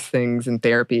biggest things in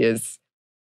therapy is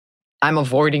I'm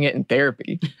avoiding it in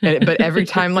therapy. But every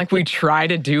time like we try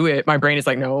to do it, my brain is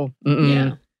like, no,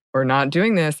 we're not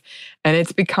doing this. And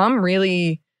it's become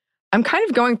really, I'm kind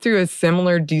of going through a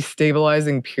similar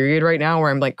destabilizing period right now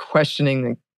where I'm like questioning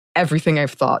like, everything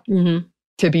I've thought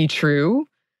to be true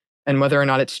and whether or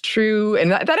not it's true.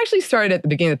 And that actually started at the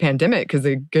beginning of the pandemic because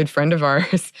a good friend of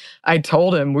ours, I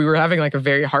told him, we were having like a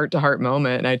very heart-to-heart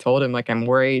moment. And I told him like, I'm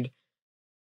worried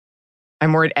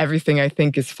everything I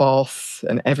think is false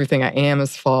and everything I am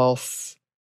is false.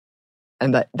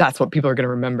 And that's what people are going to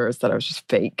remember is that I was just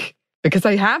fake. Because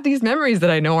I have these memories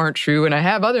that I know aren't true and I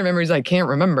have other memories I can't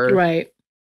remember. Right.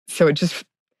 So it's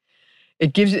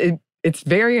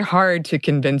very hard to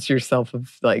convince yourself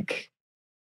of like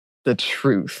the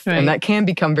truth. Right. And that can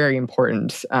become very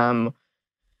important.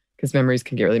 Because memories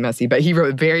can get really messy. But he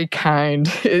wrote very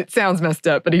kind, it sounds messed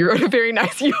up, but he wrote a very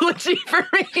nice eulogy for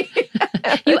me.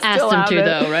 You asked him to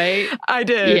though, right? I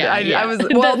did. Yeah, I was,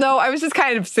 well, no, I was just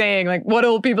kind of saying like, what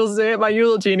will people say at my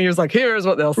eulogy? And he was like, here's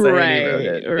what they'll say. Right,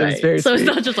 It right. was very so sweet.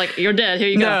 It's not just like, you're dead, here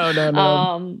you go.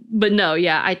 No. But no,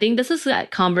 yeah, I think this is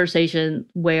that conversation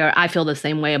where I feel the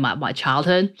same way about my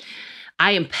childhood.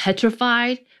 I am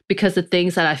petrified because the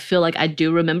things that I feel like I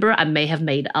do remember, I may have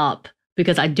made up.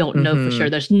 Because I don't know for sure.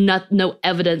 There's no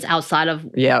evidence outside of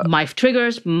my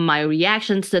triggers, my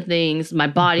reactions to things, my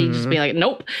body just being like,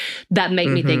 nope. That made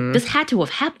me think this had to have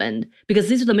happened because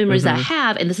these are the memories that I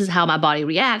have and this is how my body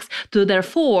reacts. So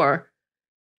therefore,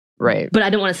 but I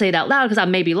don't want to say it out loud because I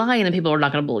may be lying and people are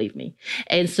not going to believe me.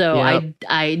 And so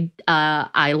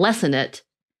I lessen it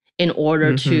in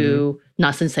order to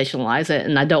not sensationalize it.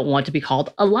 And I don't want to be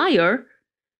called a liar.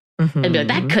 And be like,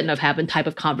 that couldn't have happened type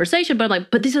of conversation. But I'm like,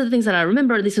 but these are the things that I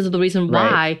remember. This is the reason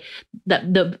why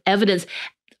that the evidence,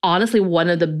 honestly,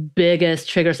 one of the biggest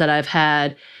triggers that I've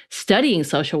had studying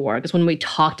social work is when we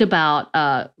talked about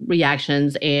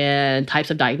reactions and types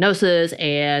of diagnosis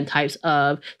and types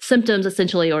of symptoms,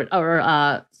 essentially, or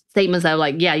statements that are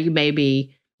like, yeah, you may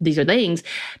be, these are things.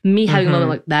 Me having a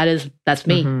moment like, that's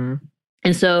me.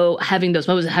 And so having those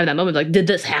moments, having that moment, like, did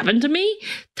this happen to me?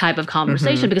 Type of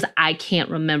conversation, because I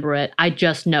can't remember it. I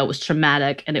just know it was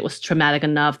traumatic, and it was traumatic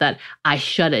enough that I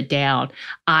shut it down.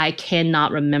 I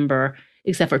cannot remember,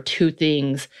 except for two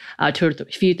things, a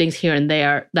few things here and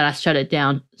there, that I shut it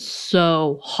down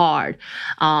so hard.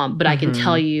 But I can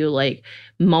tell you, like,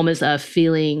 moments of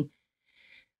feeling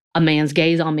a man's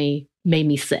gaze on me made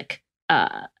me sick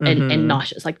and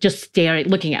nauseous, like just staring,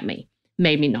 looking at me.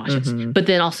 Made me nauseous. But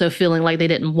then also feeling like they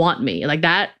didn't want me. Like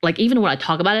that, like even when I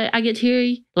talk about it, I get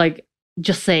teary. Like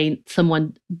just saying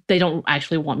they don't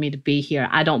actually want me to be here.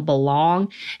 I don't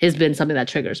belong has been something that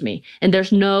triggers me. And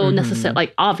there's no necessary,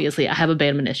 like obviously I have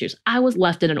abandonment issues. I was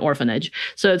left in an orphanage.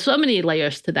 So many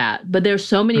layers to that. But there's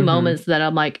so many moments that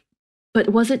I'm like, but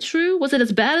was it true? Was it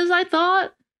as bad as I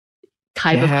thought?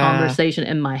 Type of conversation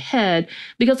in my head,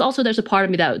 because also there's a part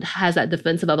of me that has that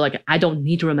defensive of like, I don't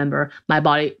need to remember. My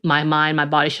body, my mind, my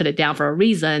body shut it down for a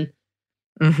reason.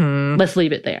 Let's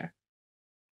leave it there.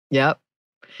 Yep.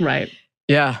 Right.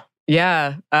 Yeah.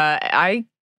 I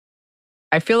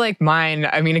feel like mine,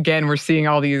 I mean, again, we're seeing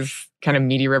all these kind of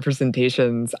media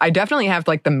representations. I definitely have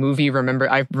like the movie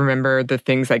I remember the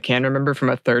things I can remember from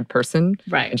a third person.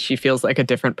 Right. And she feels like a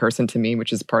different person to me,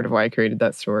 which is part of why I created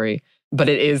that story. But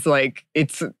it is like,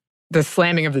 it's the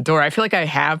slamming of the door. I feel like I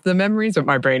have the memories, but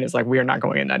my brain is like, we are not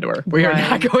going in that door. We are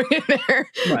not going in there.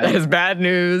 That is bad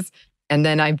news. And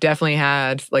then I've definitely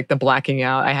had like the blacking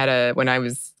out. I had when I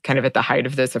was kind of at the height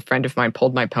of this, a friend of mine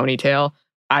pulled my ponytail.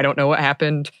 I don't know what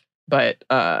happened, but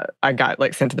I got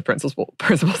like sent to the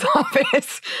principal's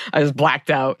office. I was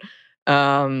blacked out.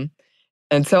 And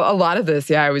so a lot of this,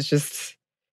 I was just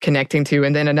connecting to.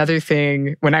 And then another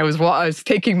thing, when I was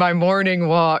taking my morning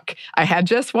walk, I had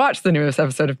just watched the newest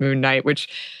episode of Moon Knight, which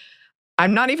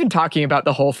I'm not even talking about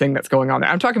the whole thing that's going on there.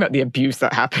 I'm talking about the abuse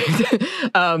that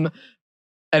happened.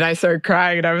 And I started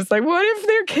crying and I was like, what if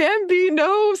there can be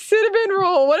no cinnamon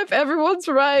roll? What if everyone's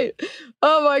right?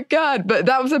 Oh my God. But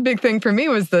that was a big thing for me,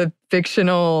 was the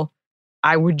fictional.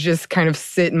 I would just kind of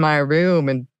sit in my room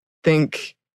and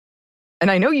think, and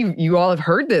I know you all have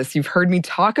heard this. You've heard me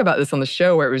talk about this on the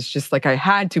show, where it was just like I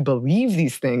had to believe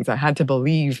these things. I had to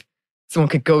believe someone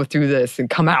could go through this and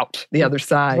come out the other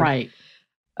side. Right.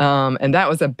 And that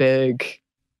was a big.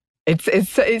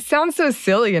 It sounds so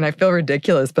silly and I feel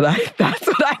ridiculous, but that's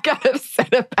what I got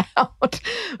upset about,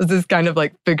 was this kind of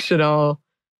like fictional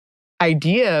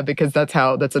idea, because that's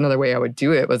another way I would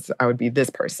do it, was I would be this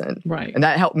person. Right. And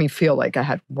that helped me feel like I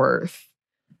had worth.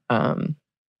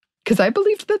 Because I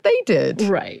believed that they did.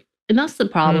 Right. And that's the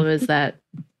problem, is that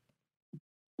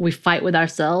we fight with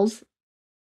ourselves.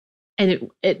 And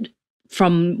it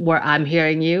from where I'm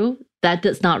hearing you,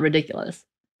 that's not ridiculous.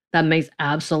 That makes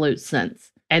absolute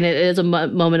sense. And it is a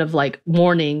moment of like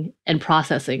mourning and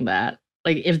processing that.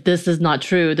 Like, if this is not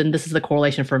true, then this is the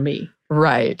correlation for me.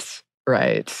 Right.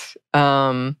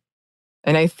 And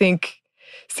I think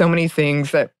so many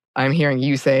things that I'm hearing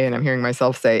you say and I'm hearing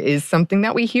myself say is something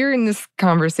that we hear in this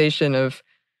conversation of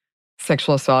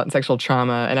sexual assault and sexual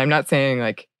trauma. And I'm not saying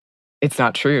like it's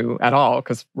not true at all,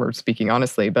 because we're speaking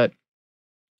honestly, but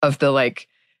of the like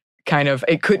kind of,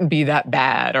 it couldn't be that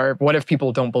bad, or what if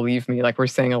people don't believe me? Like, we're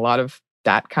saying a lot of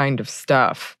that kind of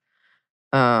stuff,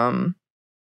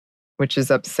 which is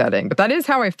upsetting. But that is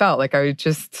how I felt. Like,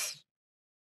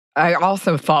 I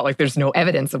also thought like there's no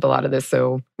evidence of a lot of this.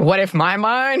 So what if my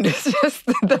mind is just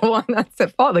the one that's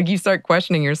at fault? Like, you start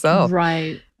questioning yourself.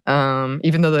 Right.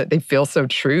 Even though they feel so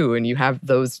true and you have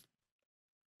those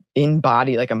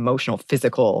in-body, like emotional,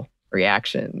 physical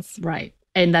reactions. Right.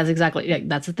 And that's exactly,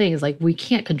 that's the thing, is like, we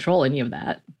can't control any of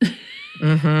that.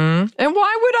 Mm-hmm. And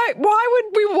why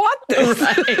would we want this?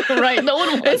 Right. No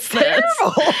one wants this.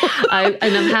 Terrible. I've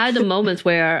had the moments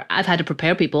where I've had to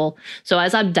prepare people. So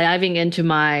as I'm diving into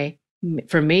my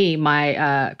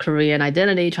Korean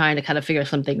identity, trying to kind of figure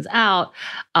some things out,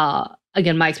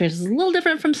 again, my experience is a little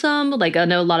different from some. Like, I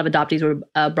know a lot of adoptees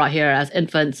were brought here as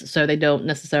infants, so they don't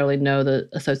necessarily know the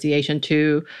association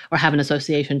to, or have an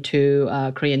association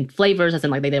to Korean flavors, as in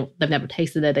like they've never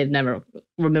tasted it, they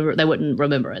wouldn't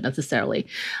remember it necessarily.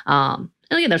 And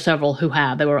again, there's several who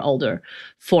have, they were older.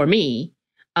 For me,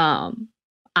 I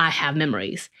have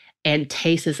memories. And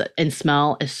taste and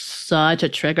smell is such a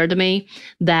trigger to me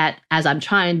that as I'm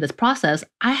trying this process,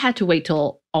 I had to wait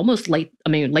till almost late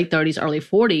 30s, early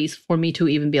 40s for me to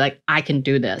even be like, I can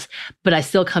do this. But I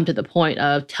still come to the point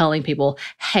of telling people,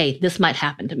 hey, this might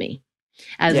happen to me.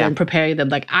 As in preparing them,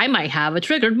 like, I might have a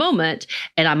triggered moment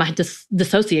and I might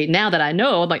dissociate. Now that I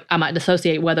know, like, I might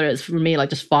dissociate, whether it's for me, like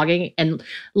just fogging and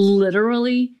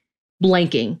literally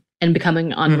blanking and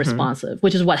becoming unresponsive,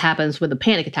 which is what happens with a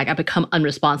panic attack. I become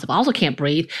unresponsive. I also can't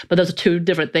breathe, but those are two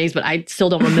different things, but I still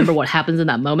don't remember what happens in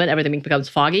that moment. Everything becomes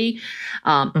foggy.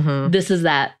 This is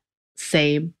that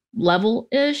same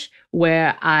level-ish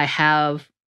where I have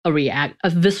a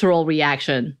visceral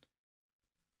reaction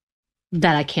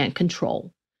that I can't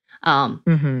control.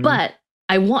 But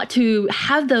I want to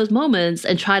have those moments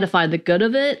and try to find the good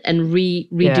of it and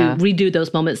redo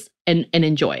those moments and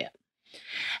enjoy it.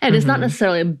 And it's not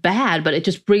necessarily bad, but it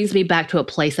just brings me back to a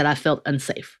place that I felt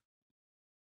unsafe.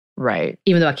 Right.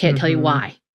 Even though I can't tell you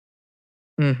why.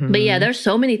 But yeah, there's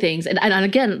so many things. And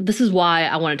again, this is why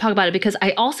I want to talk about it, because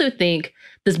I also think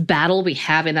this battle we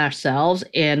have in ourselves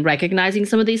and recognizing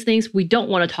some of these things, we don't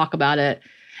want to talk about it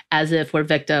as if we're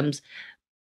victims.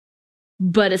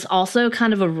 But it's also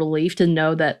kind of a relief to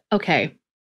know that, okay,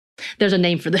 there's a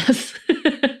name for this.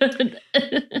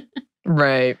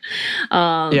 Right.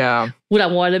 Would I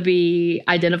want to be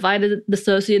identified as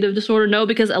dissociative disorder? No,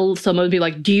 because someone would be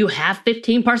like, do you have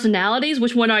 15 personalities?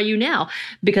 Which one are you now?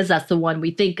 Because that's the one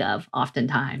we think of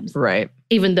oftentimes. Right.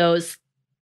 Even though it's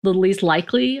the least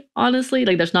likely, honestly.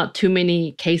 Like, there's not too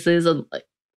many cases.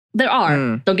 There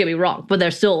are, don't get me wrong. But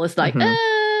there's still, it's like,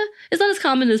 it's not as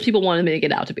common as people want to make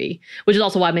it out to be, which is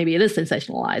also why maybe it is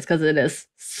sensationalized, because it is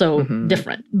so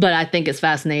different. But I think it's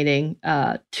fascinating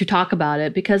to talk about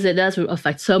it, because it does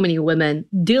affect so many women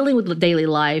dealing with daily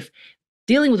life,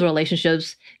 dealing with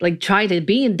relationships, like trying to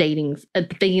be in dating,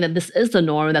 thinking that this is the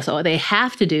norm, and that's all they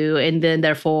have to do. And then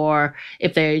therefore,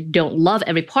 if they don't love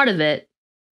every part of it,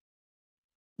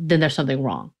 then there's something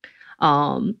wrong.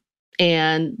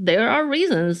 And there are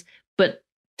reasons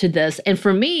to this. And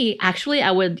for me, actually, I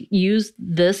would use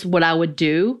this, what I would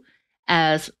do,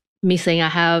 as me saying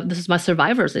this is my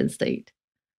survivor's instinct.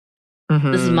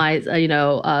 Mm-hmm. This is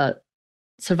my,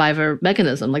 survivor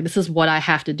mechanism. Like, this is what I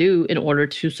have to do in order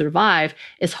to survive.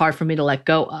 It's hard for me to let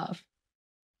go of.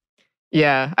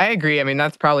 Yeah, I agree. I mean,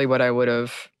 that's probably what I would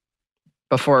have,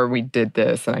 before we did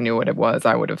this and I knew what it was,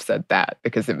 I would have said that,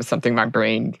 because it was something my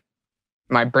brain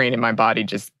and my body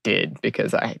just did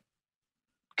because I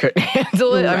couldn't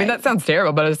handle it. Right. I mean, that sounds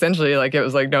terrible, but essentially, like, it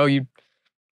was like, no, you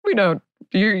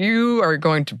are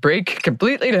going to break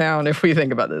completely down if we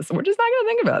think about this. We're just not going to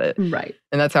think about it. Right.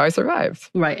 And that's how I survived.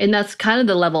 Right. And that's kind of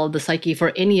the level of the psyche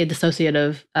for any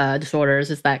dissociative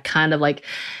disorders, is that kind of like,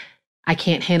 I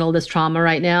can't handle this trauma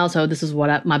right now, so this is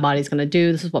what my body's going to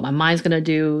do. This is what my mind's going to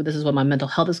do. This is what my mental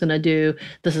health is going to do.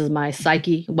 This is my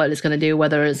psyche, what it's going to do,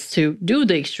 whether it's to do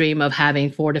the extreme of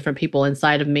having 4 different people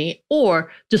inside of me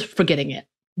or just forgetting it.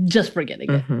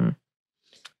 Mm-hmm.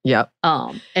 Yep.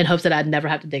 In hopes that I'd never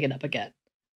have to dig it up again.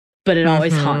 But it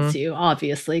always haunts you,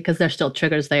 obviously, because there's still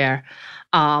triggers there.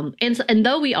 And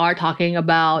though we are talking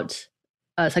about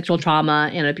sexual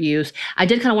trauma and abuse, I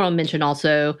did kind of want to mention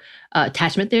also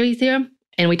attachment theories here.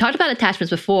 And we talked about attachments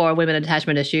before, women and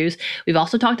attachment issues. We've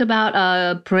also talked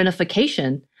about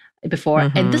parentification before.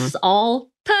 Mm-hmm. And this is all,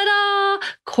 ta-da,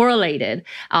 correlated.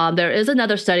 There is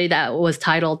another study that was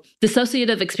titled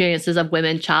Dissociative Experiences of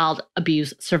Women Child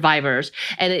Abuse Survivors.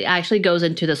 And it actually goes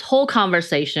into this whole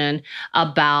conversation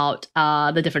about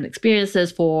the different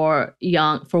experiences for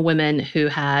women who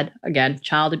had, again,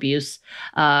 child abuse,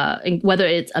 whether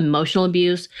it's emotional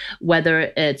abuse,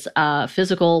 whether it's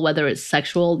physical, whether it's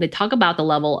sexual. They talk about the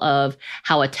level of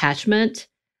how attachment,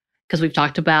 because we've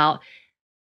talked about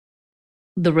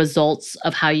the results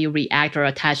of how you react or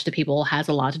attach to people has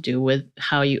a lot to do with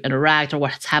how you interact or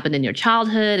what's happened in your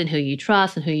childhood and who you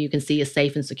trust and who you can see as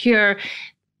safe and secure.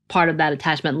 Part of that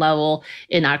attachment level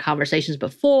in our conversations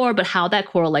before, but how that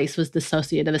correlates with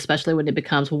dissociative, especially when it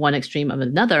becomes one extreme of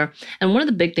another. And one of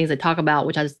the big things they talk about,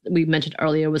 which we mentioned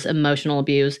earlier, was emotional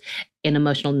abuse and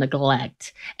emotional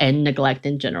neglect and neglect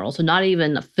in general. So not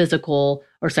even physical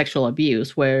or sexual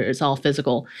abuse where it's all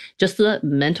physical, just the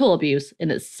mental abuse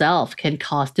in itself can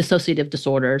cause dissociative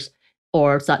disorders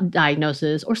or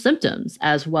diagnosis or symptoms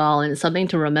as well. And it's something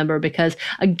to remember because,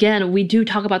 again, we do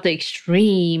talk about the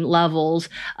extreme levels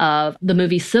of the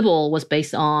movie Sybil was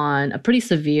based on a pretty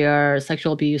severe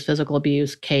sexual abuse, physical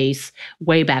abuse case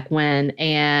way back when.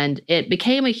 And it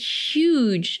became a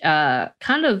huge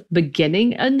kind of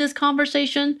beginning in this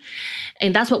conversation.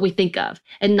 And that's what we think of.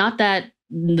 And not that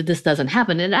this doesn't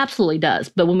happen. It absolutely does.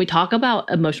 But when we talk about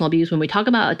emotional abuse, when we talk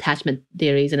about attachment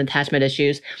theories and attachment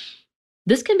issues,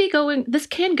 this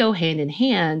can go hand in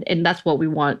hand, and that's what we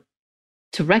want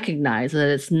to recognize, that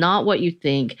it's not what you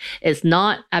think, it's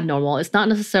not abnormal, it's not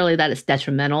necessarily that it's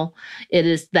detrimental, it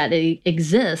is that it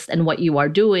exists, and what you are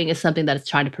doing is something that is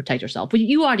trying to protect yourself. Well,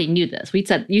 you already knew this.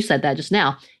 You said that just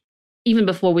now. Even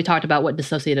before we talked about what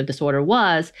dissociative disorder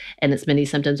was and its many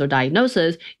symptoms or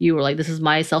diagnoses, you were like, this is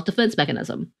my self-defense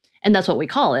mechanism. And that's what we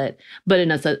call it. But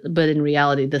in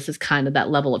reality, this is kind of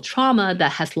that level of trauma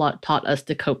that has taught us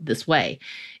to cope this way.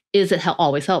 Is it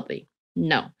always healthy?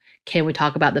 No. Can we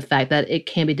talk about the fact that it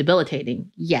can be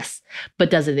debilitating? Yes. But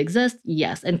does it exist?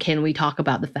 Yes. And can we talk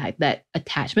about the fact that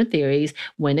attachment theories,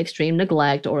 when extreme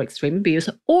neglect or extreme abuse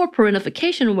or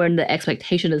parentification, when the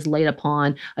expectation is laid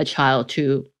upon a child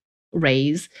to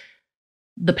raise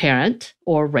the parent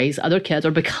or raise other kids or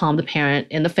become the parent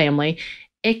in the family,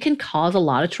 it can cause a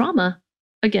lot of trauma.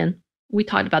 Again, we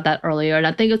talked about that earlier, and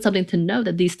I think it's something to know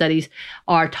that these studies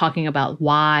are talking about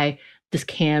why this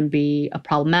can be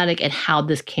problematic and how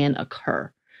this can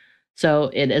occur.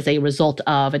 So it is a result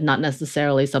of, and not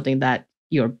necessarily something that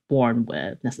you're born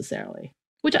with necessarily,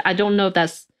 which I don't know if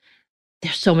there's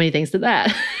so many things to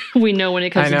that. We know when it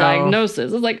comes to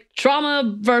diagnosis, it's like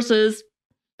trauma versus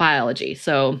biology.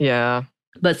 So, yeah.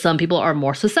 But some people are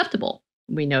more susceptible.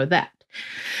 We know that.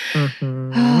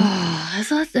 Mm-hmm.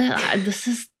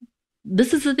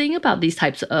 This is the thing about these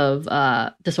types of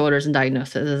disorders and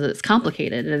diagnoses, is it's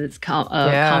complicated and it's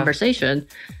a conversation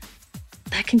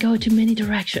that can go into many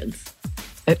directions.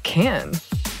 It can.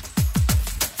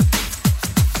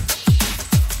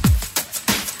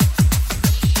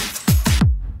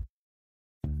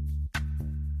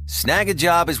 Snag a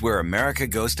Job is where America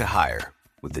goes to hire,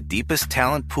 with the deepest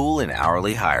talent pool in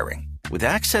hourly hiring. With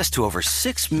access to over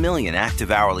 6 million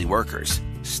active hourly workers,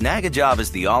 Snag a Job is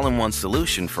the all-in-one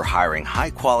solution for hiring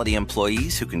high-quality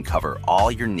employees who can cover all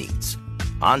your needs.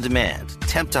 On demand,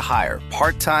 temp to hire,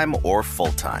 part-time or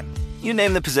full-time. You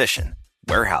name the position,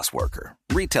 Warehouse worker,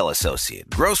 retail associate,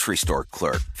 grocery store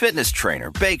clerk, fitness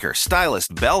trainer, baker,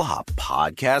 stylist, bellhop,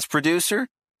 podcast producer?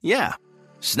 Yeah,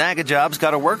 Snag-a-Job's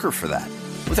got a worker for that.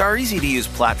 With our easy-to-use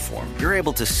platform, you're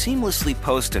able to seamlessly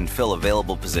post and fill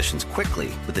available positions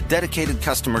quickly with a dedicated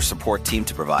customer support team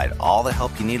to provide all the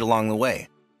help you need along the way.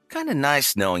 Kind of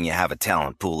nice knowing you have a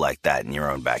talent pool like that in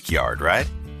your own backyard, right?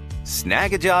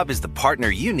 Snag-a-Job is the partner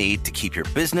you need to keep your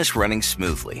business running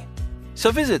smoothly. So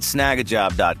visit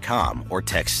snagajob.com or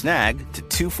text snag to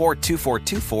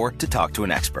 242424 to talk to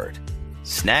an expert.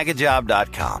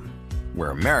 Snagajob.com,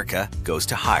 where America goes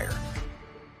to hire.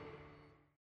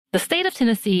 The state of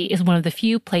Tennessee is one of the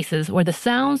few places where the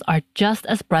sounds are just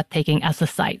as breathtaking as the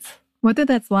sights. Whether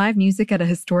that's live music at a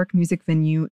historic music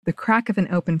venue, the crack of an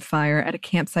open fire at a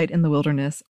campsite in the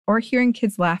wilderness, or hearing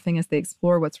kids laughing as they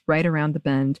explore what's right around the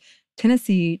bend,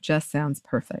 Tennessee just sounds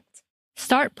perfect.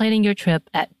 Start planning your trip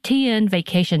at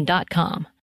tnvacation.com.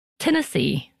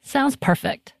 Tennessee sounds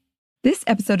perfect. This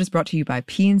episode is brought to you by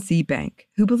PNC Bank,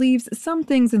 who believes some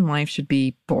things in life should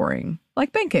be boring,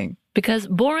 like banking. Because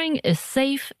boring is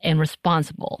safe and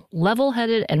responsible,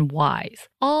 level-headed and wise.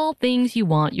 All things you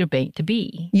want your bank to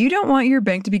be. You don't want your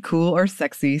bank to be cool or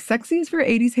sexy. Sexy is for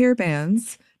 80s hair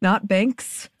bands, not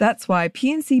banks. That's why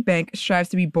PNC Bank strives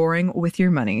to be boring with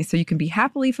your money so you can be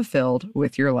happily fulfilled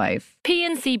with your life.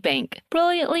 PNC Bank,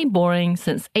 brilliantly boring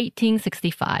since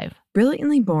 1865.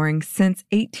 Brilliantly Boring Since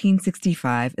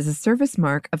 1865 is a service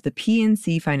mark of the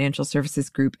PNC Financial Services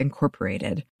Group,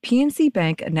 Incorporated. PNC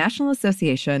Bank, a National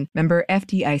Association, member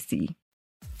FDIC.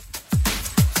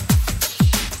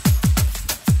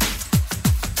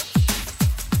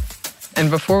 And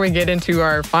before we get into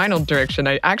our final direction,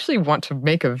 I actually want to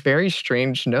make a very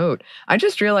strange note. I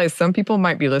just realized some people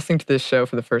might be listening to this show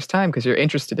for the first time because you're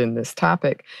interested in this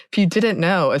topic. If you didn't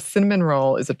know, a cinnamon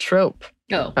roll is a trope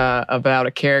about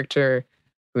a character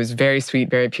who is very sweet,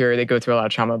 very pure. They go through a lot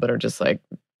of trauma, but are just like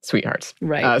sweethearts.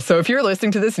 Right. So if you're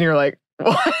listening to this and you're like,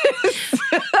 what?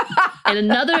 And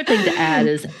another thing to add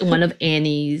is one of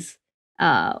Annie's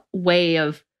way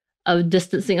of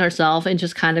distancing herself and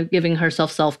just kind of giving herself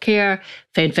self-care.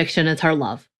 Fan fiction is her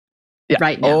love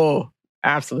right now. Oh,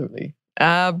 absolutely.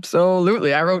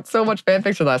 Absolutely. I wrote so much fan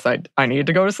fiction last night. I needed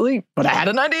to go to sleep, but I had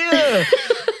an idea.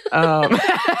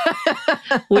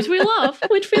 Which we love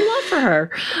for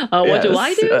her. What do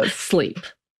I do? Sleep.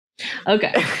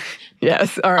 Okay.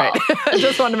 Yes. All right. I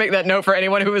just wanted to make that note for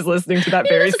anyone who was listening to that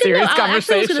very serious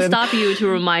conversation. I was going to stop you to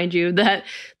remind you that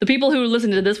the people who listen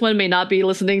to this one may not be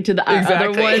listening to the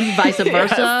other ones, vice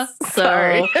versa. Yes.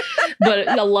 Sorry. But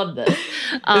I love this. This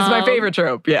is my favorite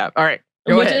trope. Yeah. All right.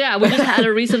 Go ahead. Yeah, we just had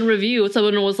a recent review.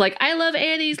 Someone was like, I love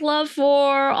Annie's love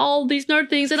for all these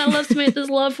nerd things, and I love Samantha's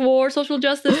love for social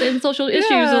justice and social issues.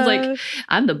 I was like,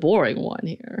 I'm the boring one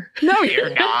here. No,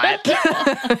 you're not.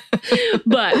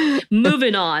 But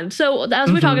moving on. So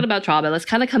as we're talking about trauma, let's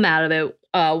kind of come out of it.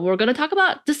 We're going to talk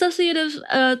about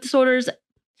dissociative disorders,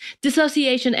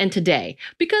 dissociation, and today,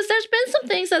 because there's been some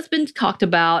things that's been talked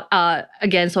about.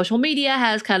 Again, social media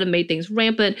has kind of made things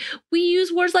rampant. We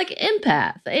use words like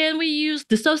empath, and we use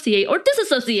dissociate or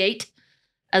disassociate,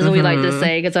 as we like to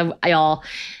say, because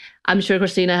I'm sure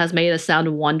Christina has made us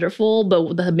sound wonderful,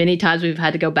 but the many times we've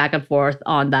had to go back and forth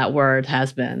on that word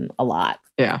has been a lot.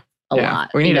 Yeah. A lot.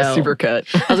 We need a supercut.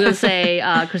 I was going to say,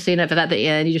 Christina, if at the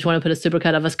end you just want to put a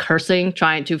supercut of us cursing,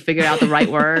 trying to figure out the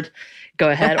right word, go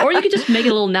ahead. Or you could just make a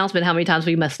little announcement how many times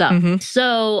we messed up.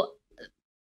 So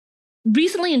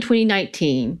recently in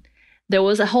 2019, there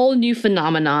was a whole new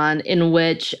phenomenon in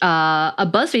which a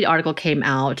BuzzFeed article came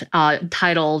out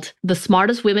titled, "The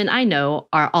Smartest Women I Know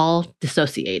Are All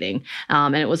Dissociating."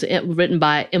 And it was written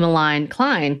by Emmeline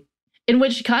Klein, in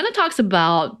which she kind of talks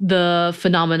about the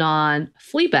phenomenon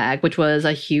Fleabag, which was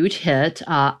a huge hit.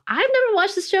 I've never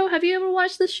watched this show. Have you ever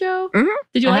watched this show?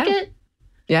 Did you like it?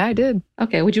 Yeah, I did.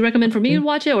 Okay. Would you recommend for me to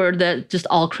watch it, or that just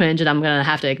all cringe and I'm going to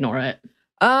have to ignore it?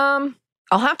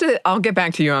 I'll get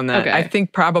back to you on that. Okay. I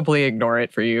think probably ignore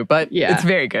it for you, but it's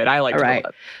very good. I like it a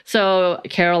lot. So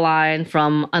Caroline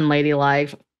from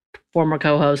Unladylike, former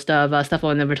co-host of Stuff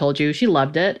I Never Told You, she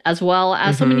loved it, as well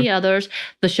as so many others.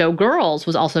 The show Girls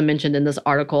was also mentioned in this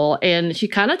article, and she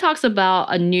kind of talks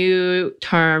about a new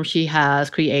term she has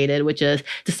created, which is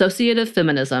dissociative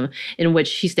feminism, in which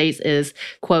she states is,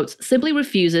 quotes, simply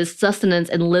refuses sustenance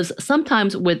and lives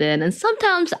sometimes within and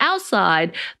sometimes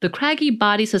outside the craggy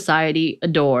body society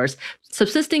adores,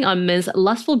 subsisting on men's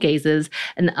lustful gazes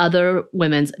and other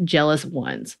women's jealous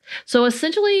ones. So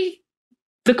essentially,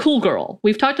 the cool girl.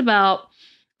 We've talked about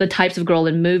the types of girl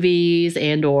in movies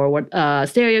and or what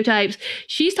stereotypes.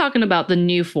 She's talking about the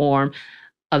new form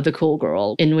of the cool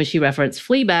girl. And when she referenced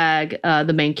Fleabag,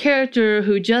 the main character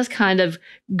who just kind of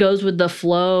goes with the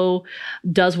flow,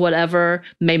 does whatever,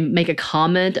 may make a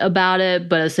comment about it,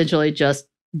 but essentially just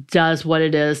does what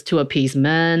it is to appease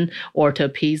men or to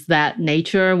appease that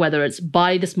nature, whether it's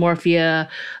body dysmorphia,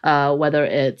 whether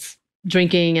it's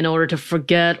drinking in order to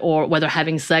forget, or whether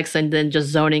having sex and then just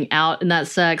zoning out in that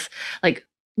sex, like,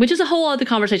 which is a whole other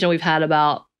conversation we've had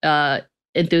about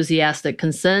enthusiastic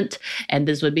consent, and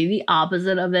this would be the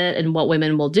opposite of it and what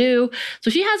women will do. So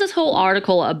she has this whole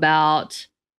article about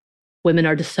women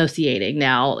are dissociating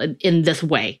now in this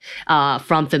way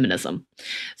from feminism.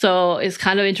 So it's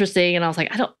kind of interesting, and I was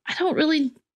like, I don't really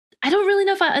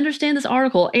know if I understand this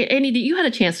article. Annie, you had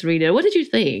a chance to read it. What did you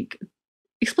think?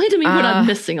 Explain to me what I'm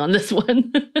missing on this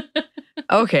one.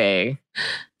 Okay.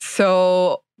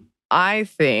 So I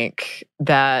think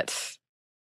that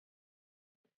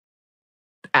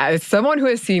as someone who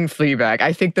has seen Fleabag,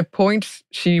 I think the point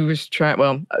they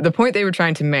were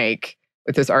trying to make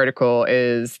with this article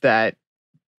is that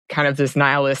kind of this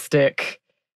nihilistic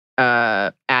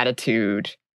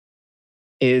attitude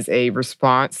is a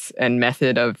response and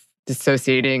method of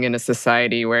dissociating in a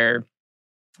society where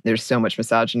there's so much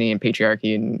misogyny and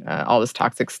patriarchy and all this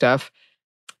toxic stuff.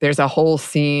 There's a whole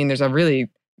scene, there's a really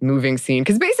moving scene,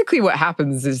 because basically what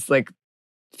happens is like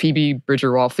Phoebe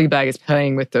Bridger-Wall, Fleabag, is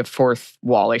playing with the fourth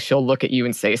wall. Like she'll look at you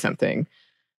and say something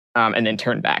and then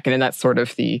turn back. And then that's sort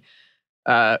of the,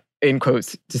 in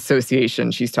quotes,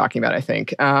 dissociation she's talking about, I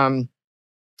think. And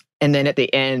then at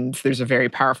the end, there's a very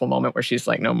powerful moment where she's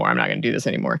like, no more, I'm not going to do this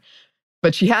anymore.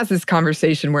 But she has this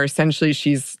conversation where essentially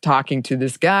she's talking to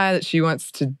this guy that she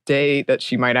wants to date, that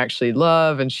she might actually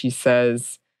love. And she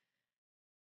says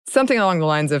something along the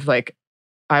lines of like,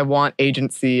 I want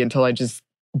agency until I just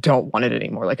don't want it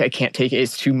anymore. Like I can't take it.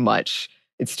 It's too much.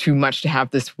 It's too much to have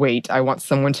this weight. I want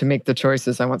someone to make the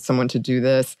choices. I want someone to do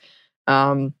this.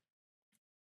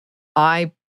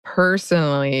 I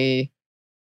personally,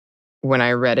 when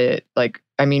I read it, like,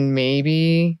 I mean,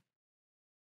 maybe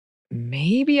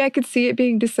I could see it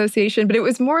being dissociation, but it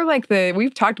was more like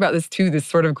we've talked about this too, this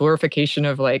sort of glorification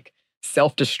of like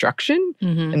self-destruction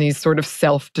and these sort of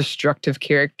self-destructive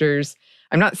characters.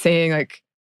 I'm not saying like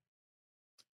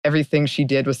everything she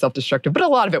did was self-destructive, but a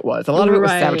lot of it was. A lot of it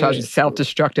was sabotage and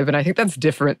self-destructive, and I think that's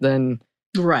different than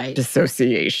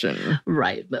dissociation.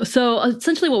 Right. So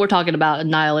essentially what we're talking about,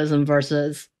 nihilism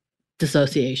versus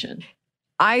dissociation.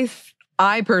 I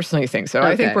personally think so. Okay.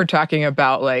 I think we're talking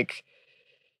about like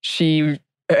she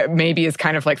maybe is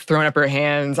kind of like throwing up her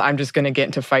hands. I'm just going to get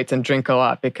into fights and drink a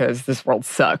lot because this world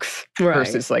sucks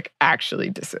versus like actually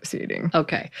dissociating.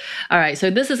 Okay. All right. So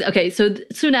this is, okay. So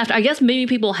soon after, I guess maybe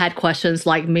people had questions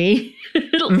like me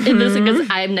in this because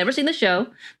I've never seen the show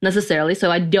necessarily.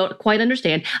 So I don't quite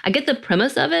understand. I get the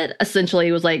premise of it. Essentially,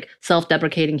 it was like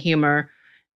self-deprecating humor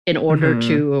in order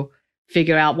to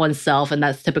figure out oneself. And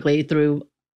that's typically through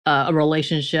a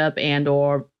relationship and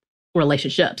or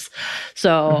relationships.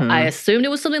 So I assumed it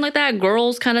was something like that.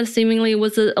 Girls kind of seemingly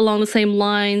was along the same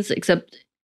lines, except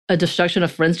a destruction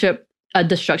of friendship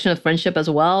as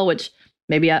well, which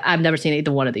maybe I've never seen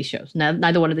either one of these shows.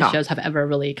 Neither one of these shows have ever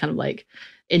really kind of like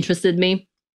interested me.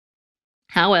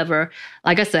 However,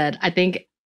 like I said, I think,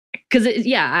 because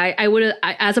I would,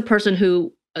 as a person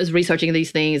who is researching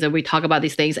these things and we talk about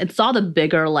these things and saw the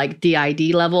bigger like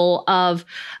DID level of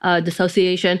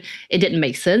dissociation, it didn't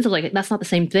make sense. Like, that's not the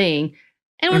same thing.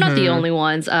 And we're not the only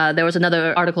ones. There was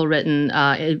another article written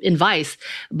in Vice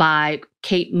by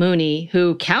Kate Mooney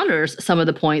who counters some of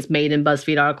the points made in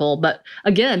BuzzFeed article. But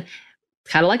again,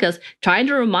 kind of like us, trying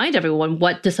to remind everyone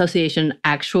what dissociation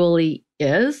actually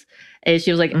is. And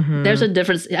she was like, there's a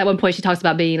difference. At one point, she talks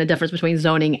about being a difference between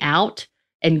zoning out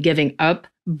and giving up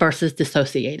versus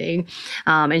dissociating.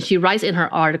 And she writes in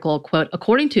her article, quote,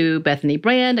 according to Bethany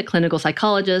Brand, a clinical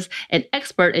psychologist and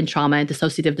expert in trauma and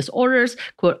dissociative disorders,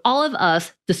 quote, all of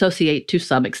us dissociate to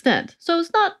some extent. So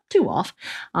it's not too off.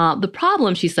 The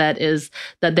problem, she said, is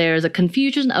that there's a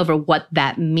confusion over what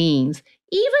that means,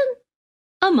 even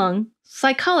among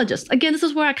psychologists. Again, this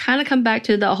is where I kind of come back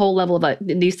to the whole level of it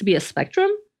needs to be a spectrum.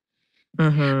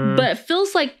 But it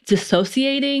feels like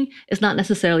dissociating is not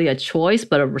necessarily a choice,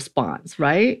 but a response,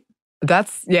 right?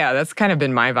 That's kind of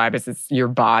been my vibe. It's your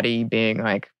body being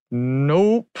like,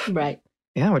 nope. Right.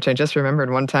 Yeah, which I just remembered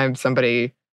one time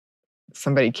somebody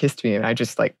kissed me and I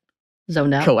just like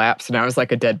zoned out, collapsed, and I was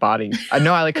like a dead body. I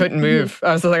like couldn't move.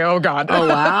 I was like, oh God. Oh,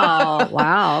 wow.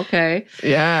 Wow. Okay.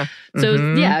 Yeah.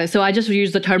 So so I just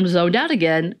used the term zoned out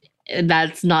again. And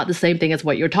that's not the same thing as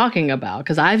what you're talking about.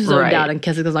 Because I've zoned out and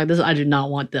kissing like this. I do not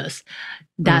want this.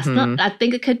 That's not, I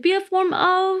think it could be a form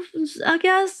of, I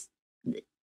guess,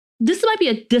 this might be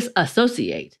a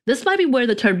disassociate. This might be where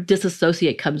the term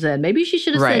disassociate comes in. Maybe she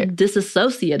should have said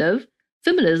disassociative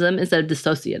feminism instead of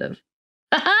dissociative.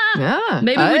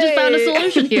 Maybe we just found a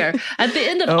solution here at the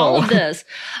end of all of this.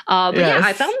 But yeah,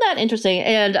 I found that interesting.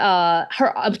 And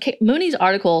Mooney's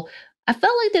article, I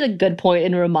felt like did a good point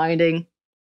in reminding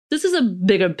this is a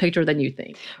bigger picture than you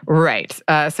think. Right.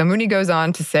 So Mooney goes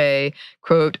on to say,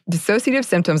 quote, dissociative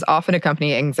symptoms often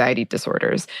accompany anxiety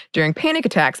disorders. During panic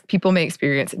attacks, people may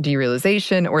experience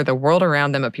derealization or the world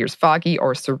around them appears foggy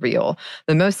or surreal.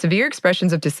 The most severe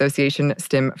expressions of dissociation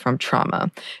stem from trauma.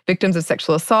 Victims of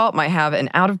sexual assault might have an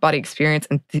out-of-body experience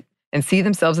and see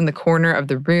themselves in the corner of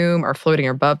the room or floating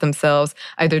above themselves,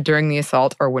 either during the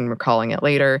assault or when recalling it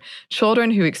later.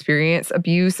 Children who experience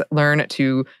abuse learn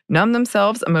to numb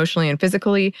themselves emotionally and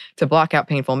physically, to block out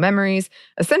painful memories,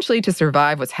 essentially to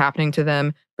survive what's happening to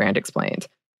them, Brand explained.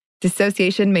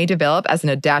 Dissociation may develop as an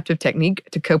adaptive technique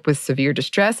to cope with severe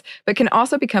distress, but can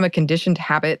also become a conditioned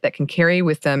habit that can carry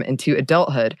with them into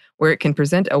adulthood, where it can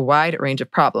present a wide range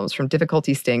of problems, from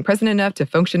difficulty staying present enough to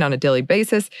function on a daily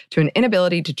basis to an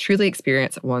inability to truly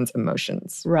experience one's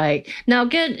emotions. Right. Now,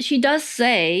 again, she does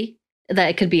say that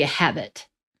it could be a habit.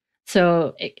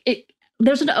 So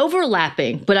there's an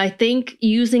overlapping, but I think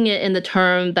using it in the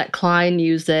term that Klein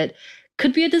used it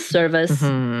could be a disservice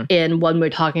in when we're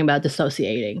talking about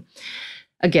dissociating.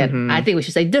 Again, I think we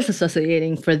should say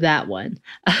disassociating for that one,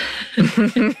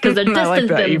 because they're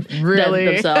distancing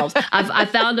themselves. I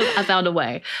found a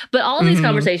way. But all of these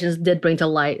conversations did bring to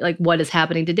light like what is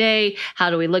happening today. How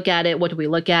do we look at it? What do we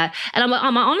look at? And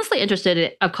I'm honestly interested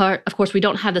in. Of course, we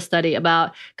don't have the study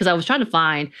about, because I was trying to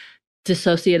find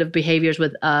dissociative behaviors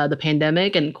with the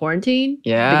pandemic and quarantine.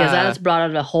 Yeah. Because that has brought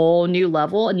it a whole new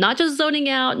level. And not just zoning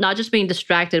out, not just being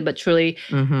distracted, but truly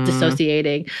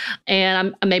dissociating.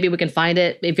 And maybe we can find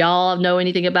it. If y'all know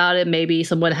anything about it, maybe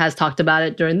someone has talked about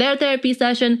it during their therapy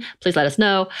session, please let us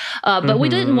know. But we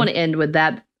didn't want to end with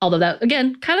that, although that,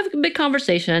 again, kind of a big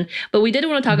conversation. But we did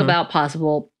want to talk about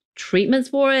possible treatments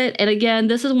for it. And again,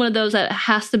 this is one of those that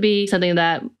has to be something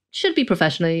that should be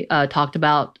professionally talked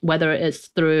about, whether it's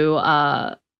through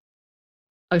a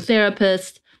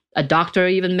therapist, a doctor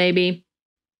even maybe,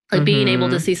 like being able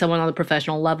to see someone on a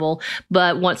professional level.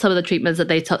 But some of the treatments that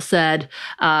they said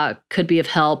could be of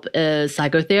help is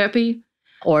psychotherapy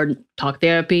or talk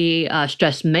therapy,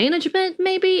 stress management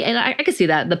maybe. And I can see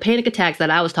that. The panic attacks that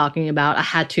I was talking about, I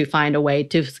had to find a way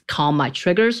to calm my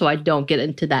triggers so I don't get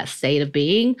into that state of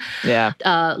being. Yeah.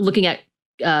 Looking at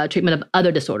treatment of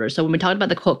other disorders. So when we talk about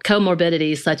the quote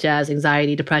comorbidities such as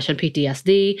anxiety, depression,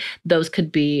 PTSD, those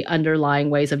could be underlying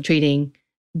ways of treating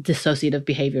dissociative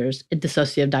behaviors,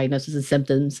 dissociative diagnosis and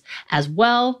symptoms as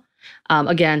well.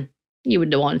 Again, you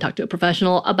would want to talk to a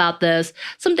professional about this.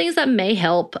 Some things that may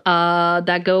help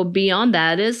that go beyond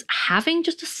that is having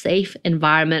just a safe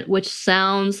environment, which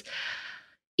sounds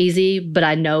easy, but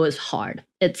I know is hard.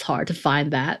 It's hard to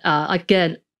find that.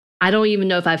 Again, I don't even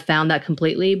know if I found that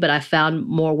completely, but I found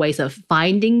more ways of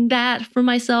finding that for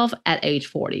myself at age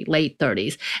 40, late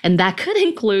 30s. And that could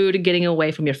include getting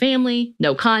away from your family,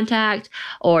 no contact,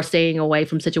 or staying away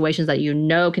from situations that you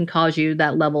know can cause you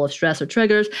that level of stress or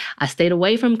triggers. I stayed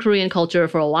away from Korean culture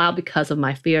for a while because of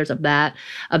my fears of that,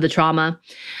 of the trauma.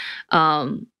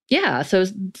 So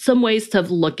some ways of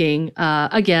looking,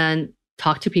 again,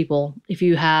 talk to people. If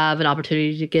you have an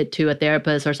opportunity to get to a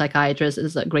therapist or psychiatrist,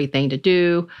 is a great thing to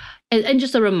do. And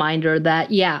just a reminder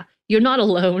that, yeah, you're not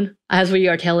alone as we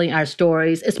are telling our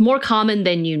stories. It's more common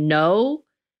than you know,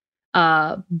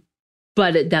 but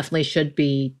it definitely should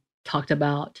be talked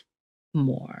about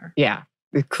more. Yeah.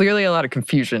 There's clearly a lot of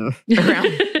confusion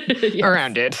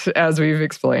around it, as we've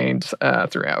explained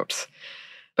throughout.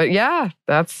 But yeah,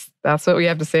 that's what we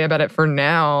have to say about it for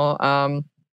now.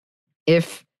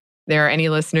 If there are any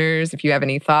listeners, if you have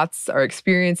any thoughts or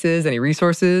experiences, any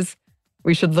resources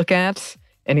we should look at,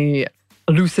 any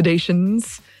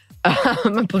elucidations,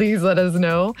 please let us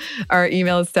know. Our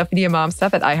email is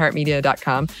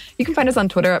stuffmediamomstuff@iheartmedia.com. You can find us on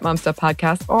Twitter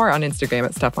 @momstuffpodcast or on Instagram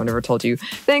 @stuffmomnevertoldyou.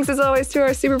 Thanks as always to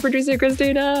our super producer,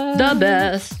 Christina. The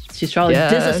best. She's probably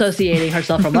disassociating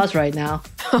herself from us right now.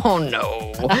 Oh,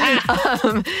 no.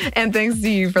 And thanks to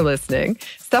you for listening.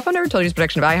 Stuff I Never Told You is a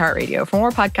production of iHeartRadio. For more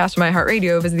podcasts from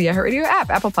iHeartRadio, visit the iHeartRadio app,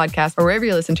 Apple Podcasts, or wherever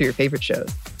you listen to your favorite shows.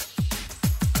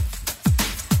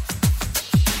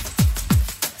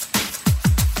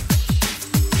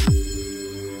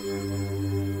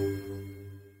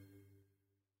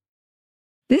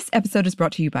 This episode is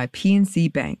brought to you by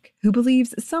PNC Bank, who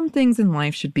believes some things in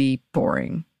life should be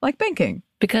boring, like banking.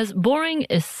 Because boring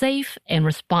is safe and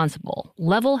responsible,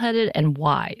 level-headed and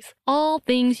wise. All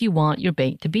things you want your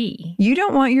bank to be. You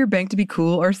don't want your bank to be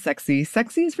cool or sexy.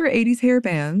 Sexy is for 80s hair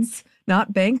bands,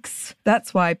 not banks.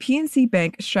 That's why PNC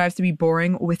Bank strives to be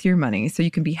boring with your money so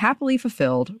you can be happily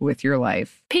fulfilled with your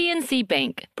life. PNC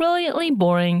Bank, brilliantly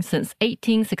boring since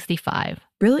 1865.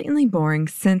 Brilliantly Boring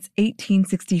Since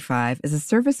 1865 is a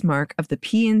service mark of the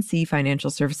PNC Financial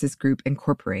Services Group,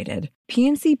 Incorporated.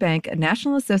 PNC Bank, a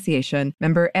National Association,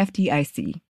 member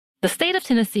FDIC. The state of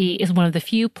Tennessee is one of the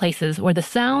few places where the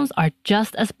sounds are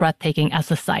just as breathtaking as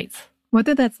the sights.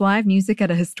 Whether that's live music at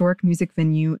a historic music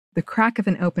venue, the crack of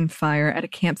an open fire at a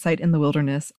campsite in the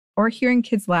wilderness, or hearing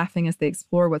kids laughing as they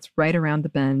explore what's right around the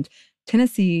bend,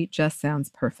 Tennessee just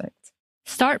sounds perfect.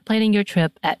 Start planning your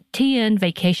trip at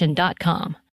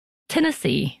tnvacation.com.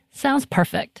 Tennessee sounds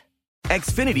perfect.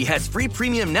 Xfinity has free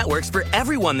premium networks for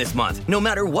everyone this month, no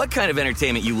matter what kind of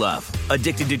entertainment you love.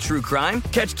 Addicted to true crime?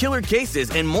 Catch killer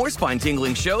cases and more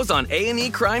spine-tingling shows on A&E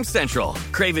Crime Central.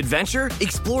 Crave adventure?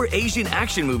 Explore Asian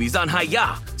action movies on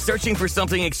Hi-YAH. Searching for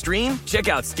something extreme? Check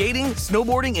out skating,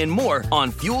 snowboarding, and more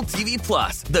on Fuel TV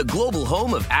Plus, the global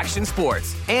home of action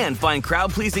sports. And find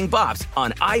crowd-pleasing bops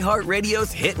on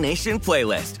iHeartRadio's Hit Nation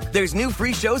playlist. There's new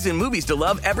free shows and movies to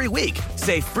love every week.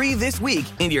 Say free this week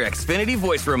in your Xfinity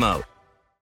voice remote.